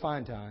you better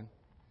find time.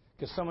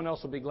 Because someone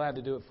else will be glad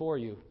to do it for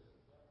you.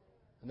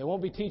 And they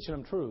won't be teaching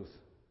them truth.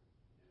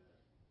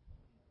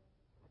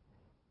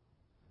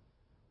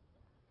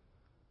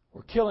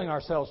 We're killing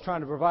ourselves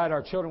trying to provide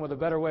our children with a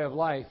better way of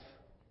life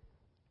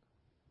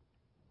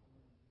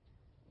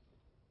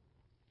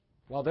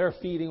while they're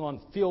feeding on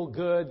feel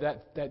good,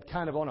 that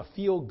kind of on a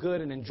feel good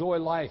and enjoy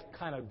life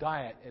kind of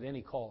diet at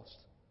any cost.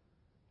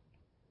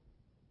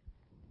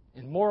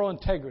 In moral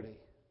integrity,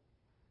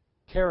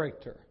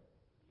 character,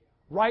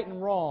 right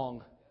and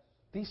wrong,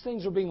 these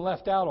things are being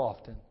left out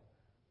often.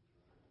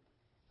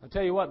 I'll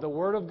tell you what, the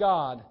Word of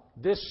God,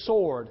 this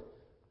sword,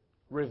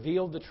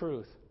 revealed the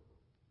truth.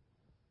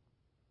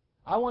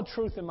 I want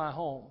truth in my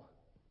home.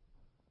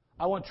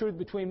 I want truth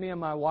between me and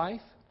my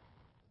wife.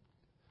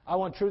 I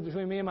want truth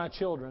between me and my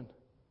children.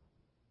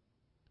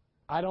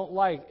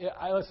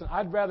 Listen,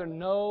 I'd rather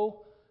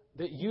know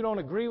that you don't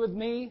agree with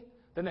me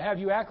than to have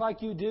you act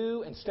like you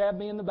do and stab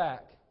me in the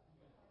back.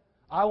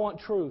 I want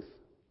truth.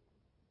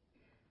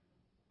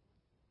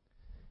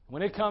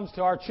 When it comes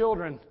to our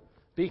children,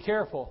 be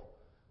careful.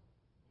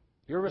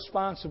 You're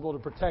responsible to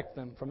protect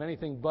them from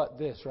anything but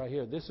this right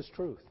here. This is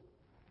truth.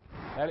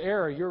 That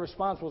error, you're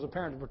responsible as a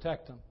parent to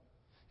protect them.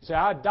 You say,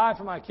 I'd die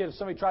for my kids if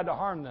somebody tried to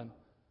harm them.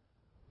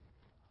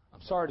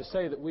 I'm sorry to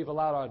say that we've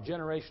allowed a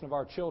generation of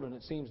our children,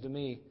 it seems to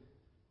me,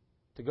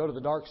 to go to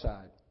the dark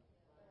side.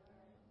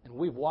 And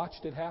we've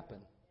watched it happen.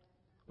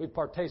 We've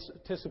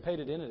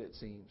participated in it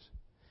seems.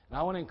 And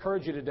I want to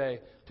encourage you today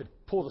to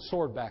pull the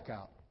sword back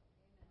out.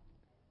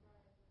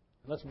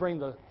 Let's bring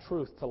the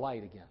truth to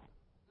light again.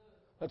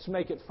 Let's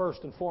make it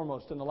first and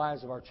foremost in the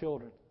lives of our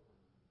children.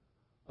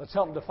 Let's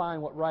help them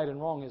define what right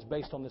and wrong is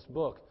based on this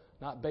book,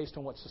 not based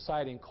on what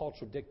society and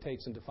culture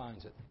dictates and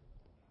defines it.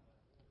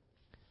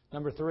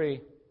 Number 3,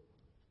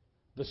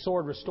 the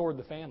sword restored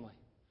the family.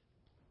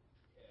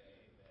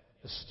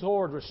 The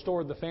sword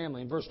restored the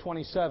family. In verse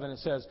 27 it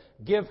says,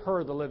 give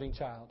her the living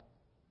child.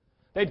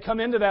 They'd come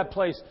into that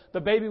place. The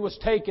baby was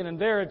taken,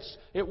 and there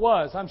it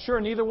was. I'm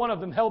sure neither one of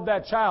them held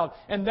that child.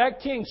 And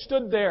that king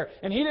stood there,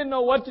 and he didn't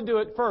know what to do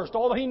at first.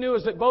 All he knew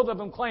is that both of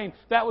them claimed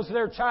that was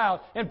their child.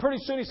 And pretty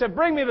soon he said,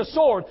 bring me the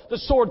sword. The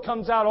sword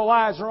comes out. All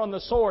eyes are on the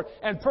sword.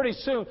 And pretty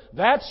soon,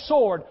 that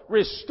sword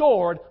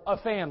restored a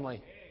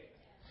family.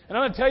 And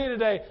I'm going to tell you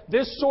today,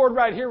 this sword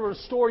right here will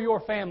restore your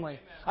family.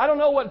 I don't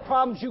know what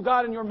problems you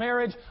got in your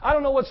marriage. I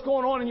don't know what's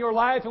going on in your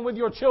life and with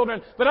your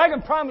children. But I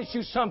can promise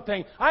you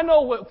something. I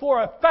know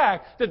for a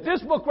fact that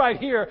this book right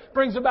here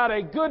brings about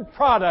a good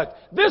product.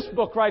 This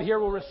book right here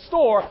will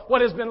restore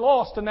what has been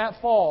lost in that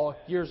fall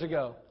years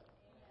ago.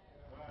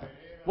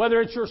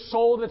 Whether it's your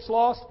soul that's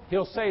lost,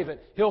 He'll save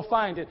it. He'll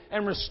find it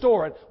and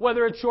restore it.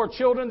 Whether it's your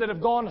children that have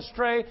gone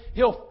astray,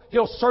 He'll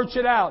search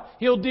it out.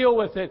 He'll deal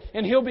with it.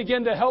 And He'll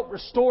begin to help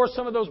restore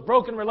some of those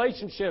broken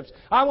relationships.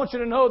 I want you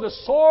to know the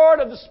sword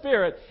of the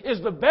Spirit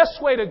is the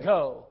best way to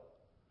go.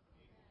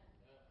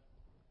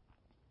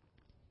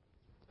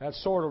 That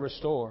sword will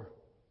restore.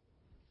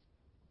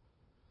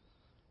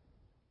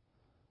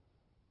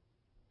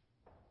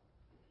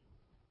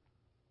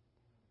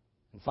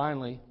 And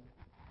finally,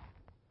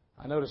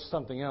 I noticed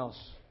something else.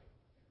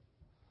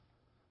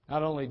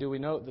 Not only do we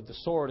note that the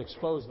sword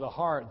exposed the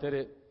heart, that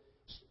it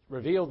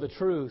revealed the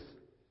truth,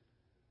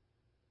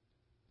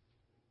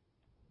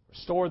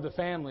 restored the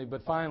family,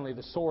 but finally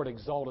the sword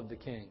exalted the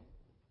king.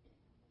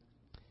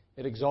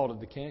 It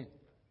exalted the king.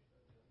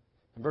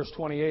 In verse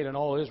 28, and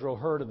all Israel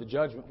heard of the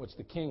judgment which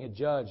the king had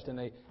judged, and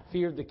they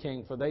feared the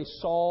king, for they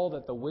saw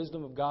that the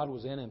wisdom of God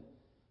was in him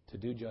to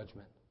do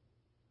judgment.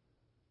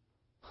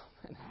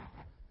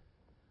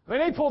 When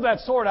they pulled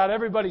that sword out,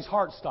 everybody's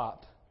heart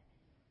stopped.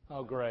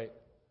 Oh, great.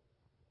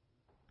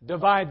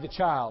 Divide the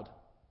child.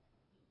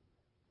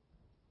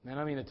 Man,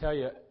 I mean to tell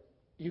you,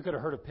 you could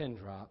have heard a pin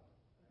drop.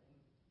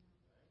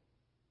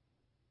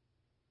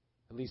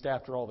 At least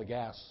after all the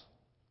gas.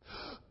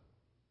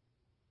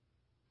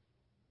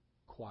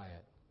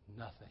 Quiet.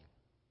 Nothing.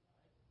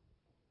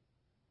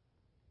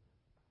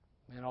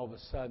 Man, all of a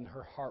sudden,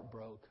 her heart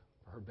broke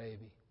for her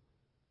baby.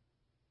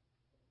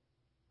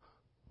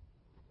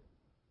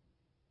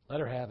 Let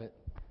her have it.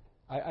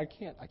 I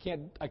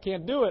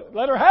can't do it.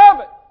 Let her have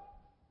it.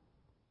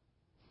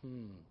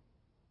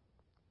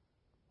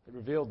 It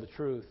revealed the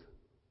truth.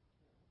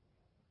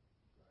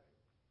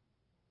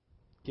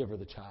 Give her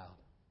the child.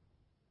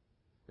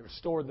 It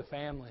restored the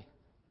family.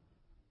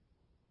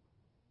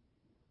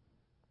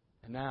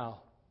 And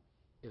now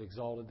it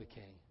exalted the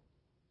king.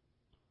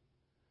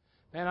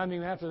 Man, I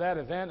mean, after that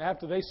event,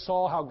 after they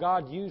saw how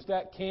God used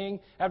that king,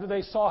 after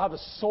they saw how the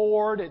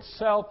sword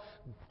itself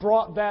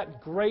brought that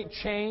great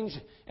change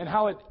and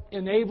how it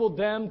enabled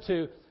them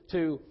to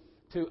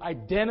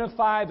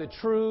identify the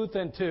truth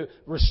and to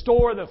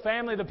restore the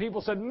family, the people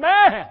said,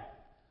 man,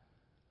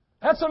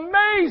 that's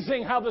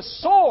amazing how the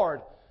sword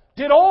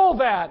did all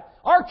that.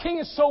 Our king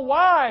is so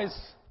wise.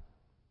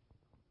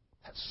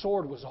 That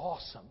sword was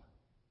awesome.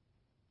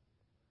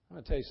 I'm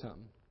going to tell you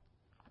something.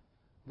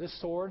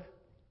 This sword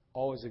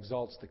always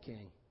exalts the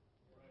king.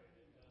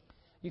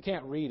 You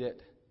can't read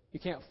it. You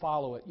can't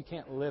follow it. You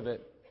can't live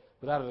it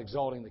without it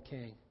exalting the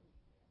king.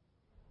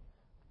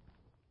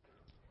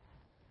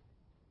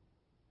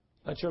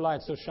 Let your light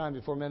so shine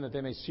before men that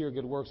they may see your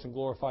good works and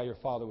glorify your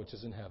Father which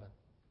is in heaven.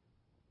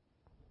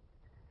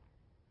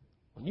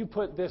 When you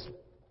put this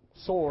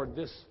sword,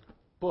 this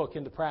book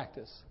into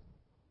practice,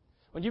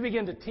 when you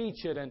begin to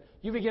teach it and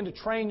you begin to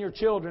train your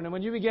children and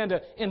when you begin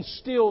to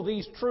instill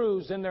these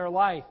truths in their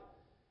life,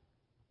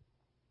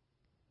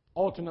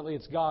 ultimately,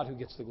 it's God who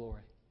gets the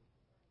glory.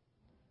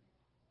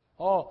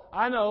 Oh,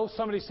 I know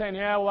somebody's saying,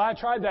 yeah, well, I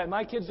tried that.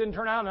 My kids didn't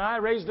turn out, and I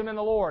raised them in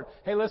the Lord.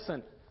 Hey,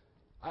 listen,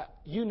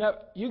 you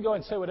go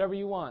and say whatever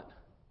you want.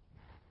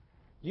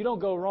 You don't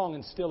go wrong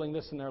instilling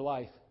this in their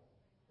life.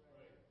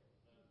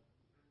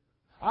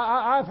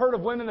 I've heard of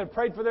women that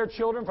prayed for their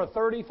children for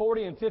 30,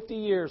 40, and 50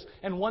 years,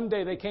 and one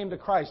day they came to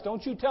Christ.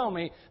 Don't you tell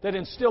me that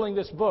instilling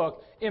this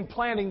book,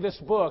 implanting this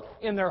book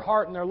in their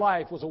heart and their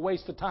life was a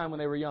waste of time when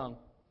they were young.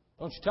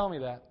 Don't you tell me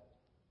that.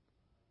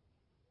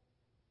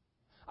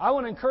 I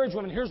want to encourage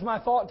women. Here's my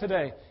thought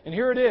today. And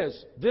here it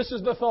is. This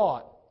is the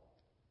thought.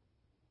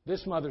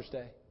 This Mother's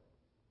Day.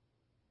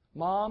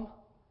 Mom,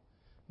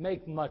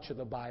 make much of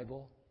the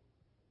Bible.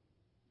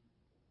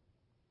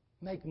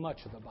 Make much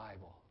of the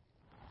Bible.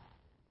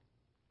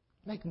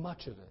 Make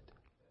much of it.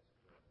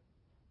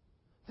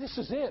 This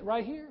is it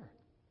right here.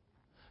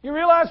 You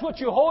realize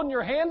what you hold in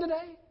your hand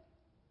today?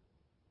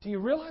 Do you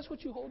realize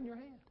what you hold in your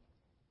hand?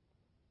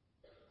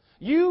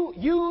 You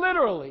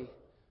literally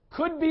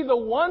could be the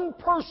one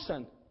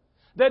person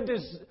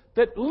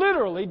that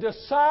literally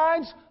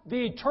decides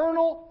the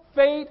eternal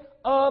fate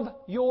of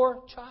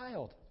your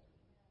child.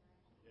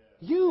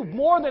 You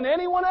more than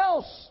anyone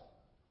else.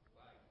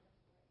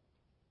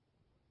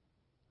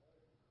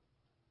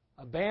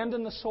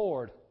 Abandon the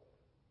sword.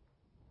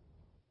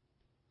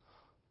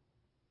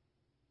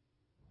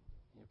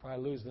 You'll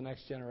probably lose the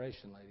next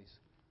generation, ladies.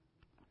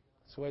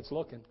 That's the way it's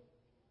looking.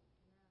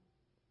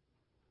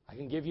 I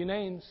can give you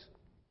names.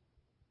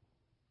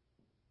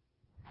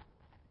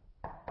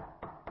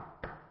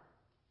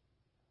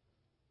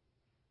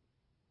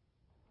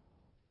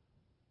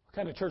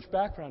 What kind of church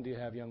background do you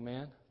have, young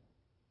man?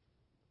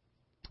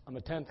 I'm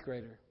a 10th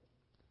grader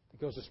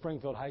that goes to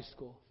Springfield High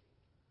School.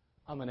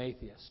 I'm an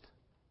atheist.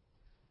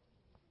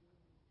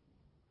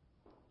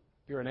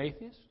 You're an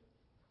atheist?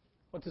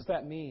 What does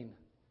that mean?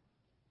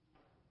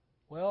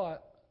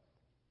 Well,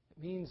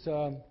 it means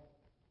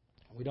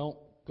we don't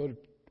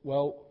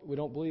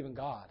believe in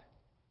God.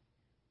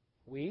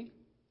 We?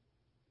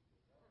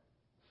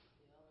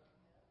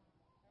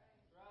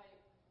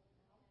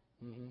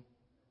 Mm-hmm.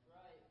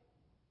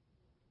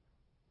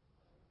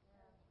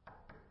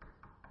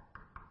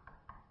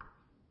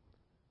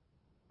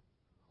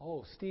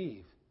 Oh,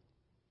 Steve.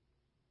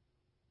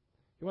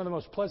 You're one of the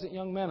most pleasant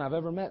young men I've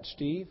ever met,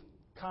 Steve.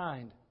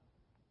 Kind,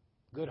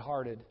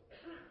 good-hearted.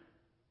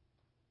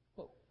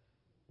 Well,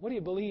 what do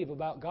you believe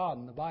about God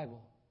in the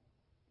Bible?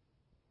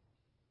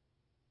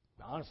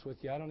 To be honest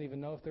with you, I don't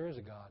even know if there is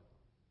a God.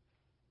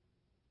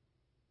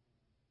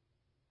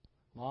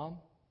 Mom,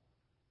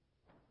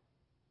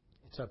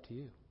 it's up to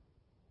you.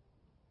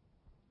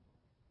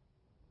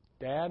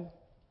 Dad,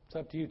 it's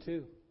up to you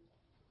too.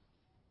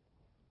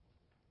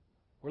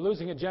 We're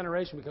losing a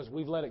generation because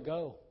we've let it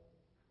go.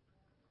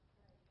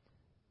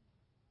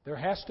 There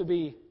has to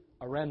be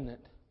a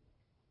remnant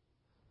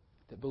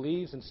that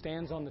believes and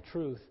stands on the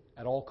truth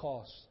at all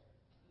costs.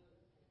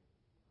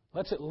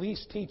 Let's at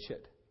least teach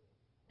it,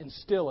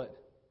 instill it,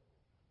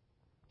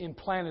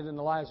 implant it in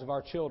the lives of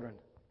our children.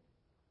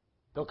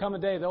 There'll come a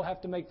day they'll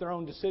have to make their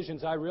own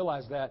decisions, I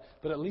realize that,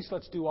 but at least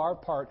let's do our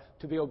part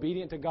to be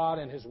obedient to God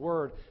and His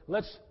Word.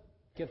 Let's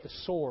get the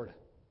sword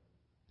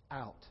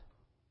out.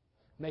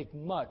 Make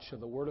much of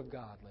the Word of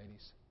God,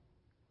 ladies.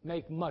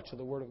 Make much of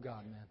the Word of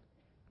God, men.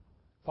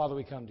 Father,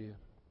 we come to you.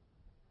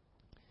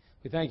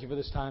 We thank you for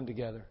this time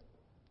together.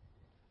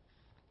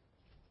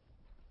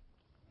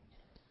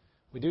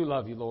 We do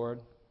love you, Lord.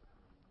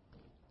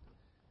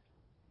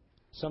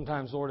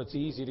 Sometimes, Lord, it's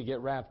easy to get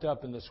wrapped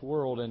up in this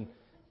world and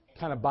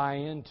kind of buy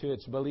into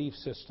its belief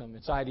system,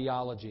 its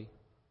ideology.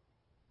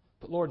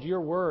 But, Lord,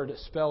 your Word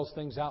spells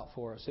things out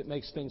for us. It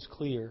makes things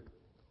clear.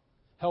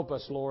 Help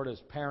us, Lord,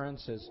 as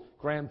parents, as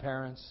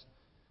grandparents,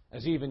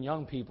 as even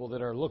young people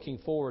that are looking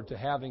forward to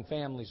having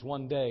families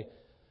one day,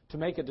 to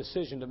make a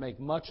decision to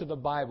make much of the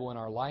Bible in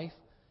our life,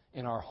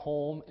 in our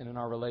home, and in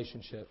our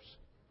relationships.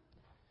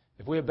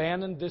 If we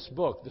abandon this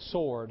book, the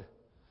sword,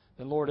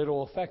 then, Lord, it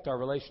will affect our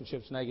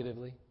relationships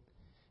negatively.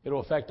 It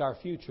will affect our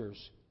futures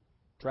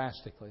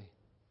drastically.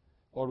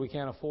 Lord, we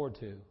can't afford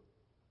to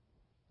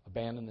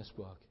abandon this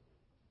book.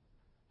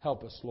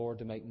 Help us, Lord,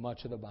 to make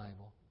much of the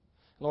Bible.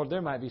 Lord,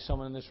 there might be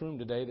someone in this room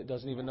today that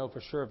doesn't even know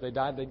for sure if they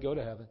died, they'd go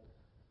to heaven.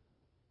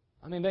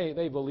 I mean,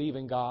 they believe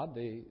in God.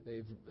 They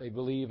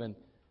believe in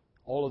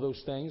all of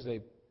those things. They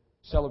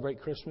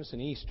celebrate Christmas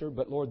and Easter.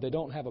 But, Lord, they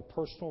don't have a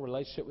personal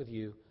relationship with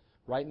you.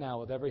 Right now,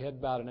 with every head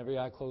bowed and every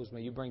eye closed,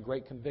 may you bring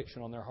great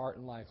conviction on their heart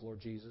and life,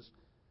 Lord Jesus.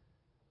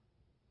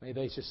 May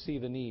they just see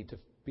the need to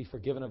be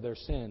forgiven of their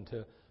sin,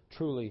 to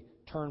truly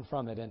turn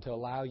from it, and to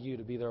allow you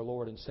to be their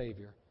Lord and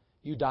Savior.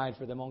 You died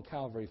for them on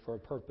Calvary for a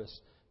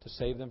purpose, to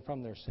save them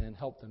from their sin.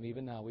 Help them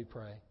even now, we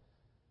pray.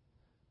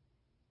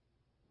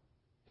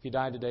 If you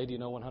died today, do you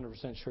know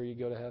 100% sure you'd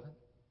go to heaven?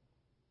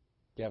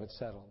 You have it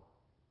settled.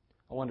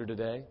 I wonder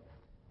today,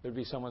 there'd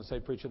be someone say,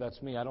 "Preacher,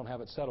 that's me. I don't have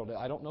it settled.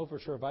 I don't know for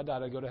sure if I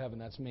died, I'd go to heaven.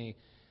 That's me.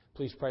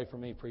 Please pray for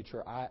me,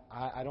 preacher.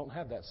 I don't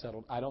have that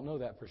settled. I don't know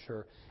that for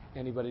sure.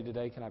 Anybody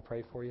today, can I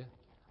pray for you?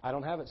 I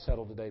don't have it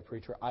settled today,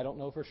 preacher. I don't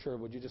know for sure.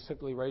 Would you just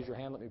simply raise your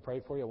hand? Let me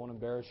pray for you. I won't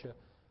embarrass you.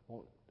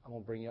 I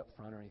won't bring you up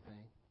front or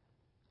anything.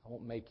 I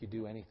won't make you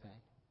do anything.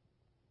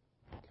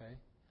 Okay?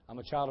 I'm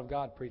a child of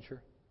God,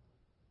 preacher.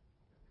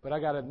 But I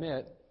got to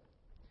admit,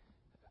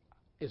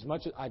 as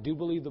much as I do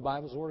believe the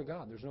Bible's the Word of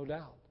God, there's no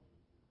doubt.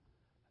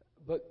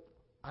 But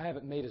I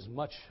haven't made as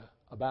much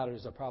about it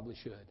as I probably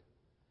should.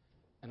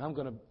 And I'm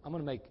going to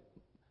make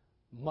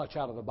much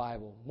out of the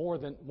Bible, more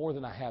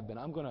than I have been.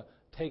 I'm going to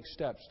take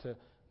steps to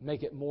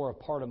make it more a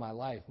part of my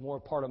life, more a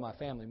part of my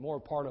family, more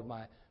a part of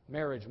my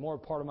marriage, more a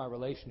part of my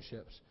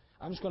relationships.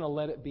 I'm just going to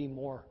let it be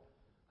more,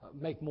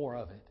 make more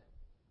of it.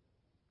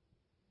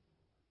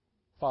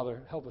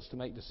 Father, help us to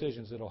make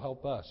decisions that will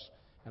help us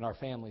and our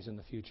families in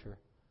the future.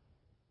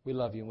 We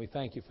love you and we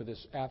thank you for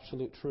this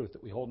absolute truth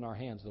that we hold in our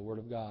hands, the Word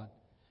of God.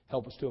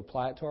 Help us to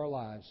apply it to our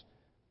lives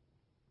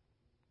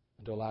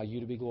and to allow you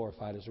to be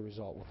glorified as a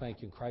result. We'll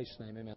thank you in Christ's name. Amen.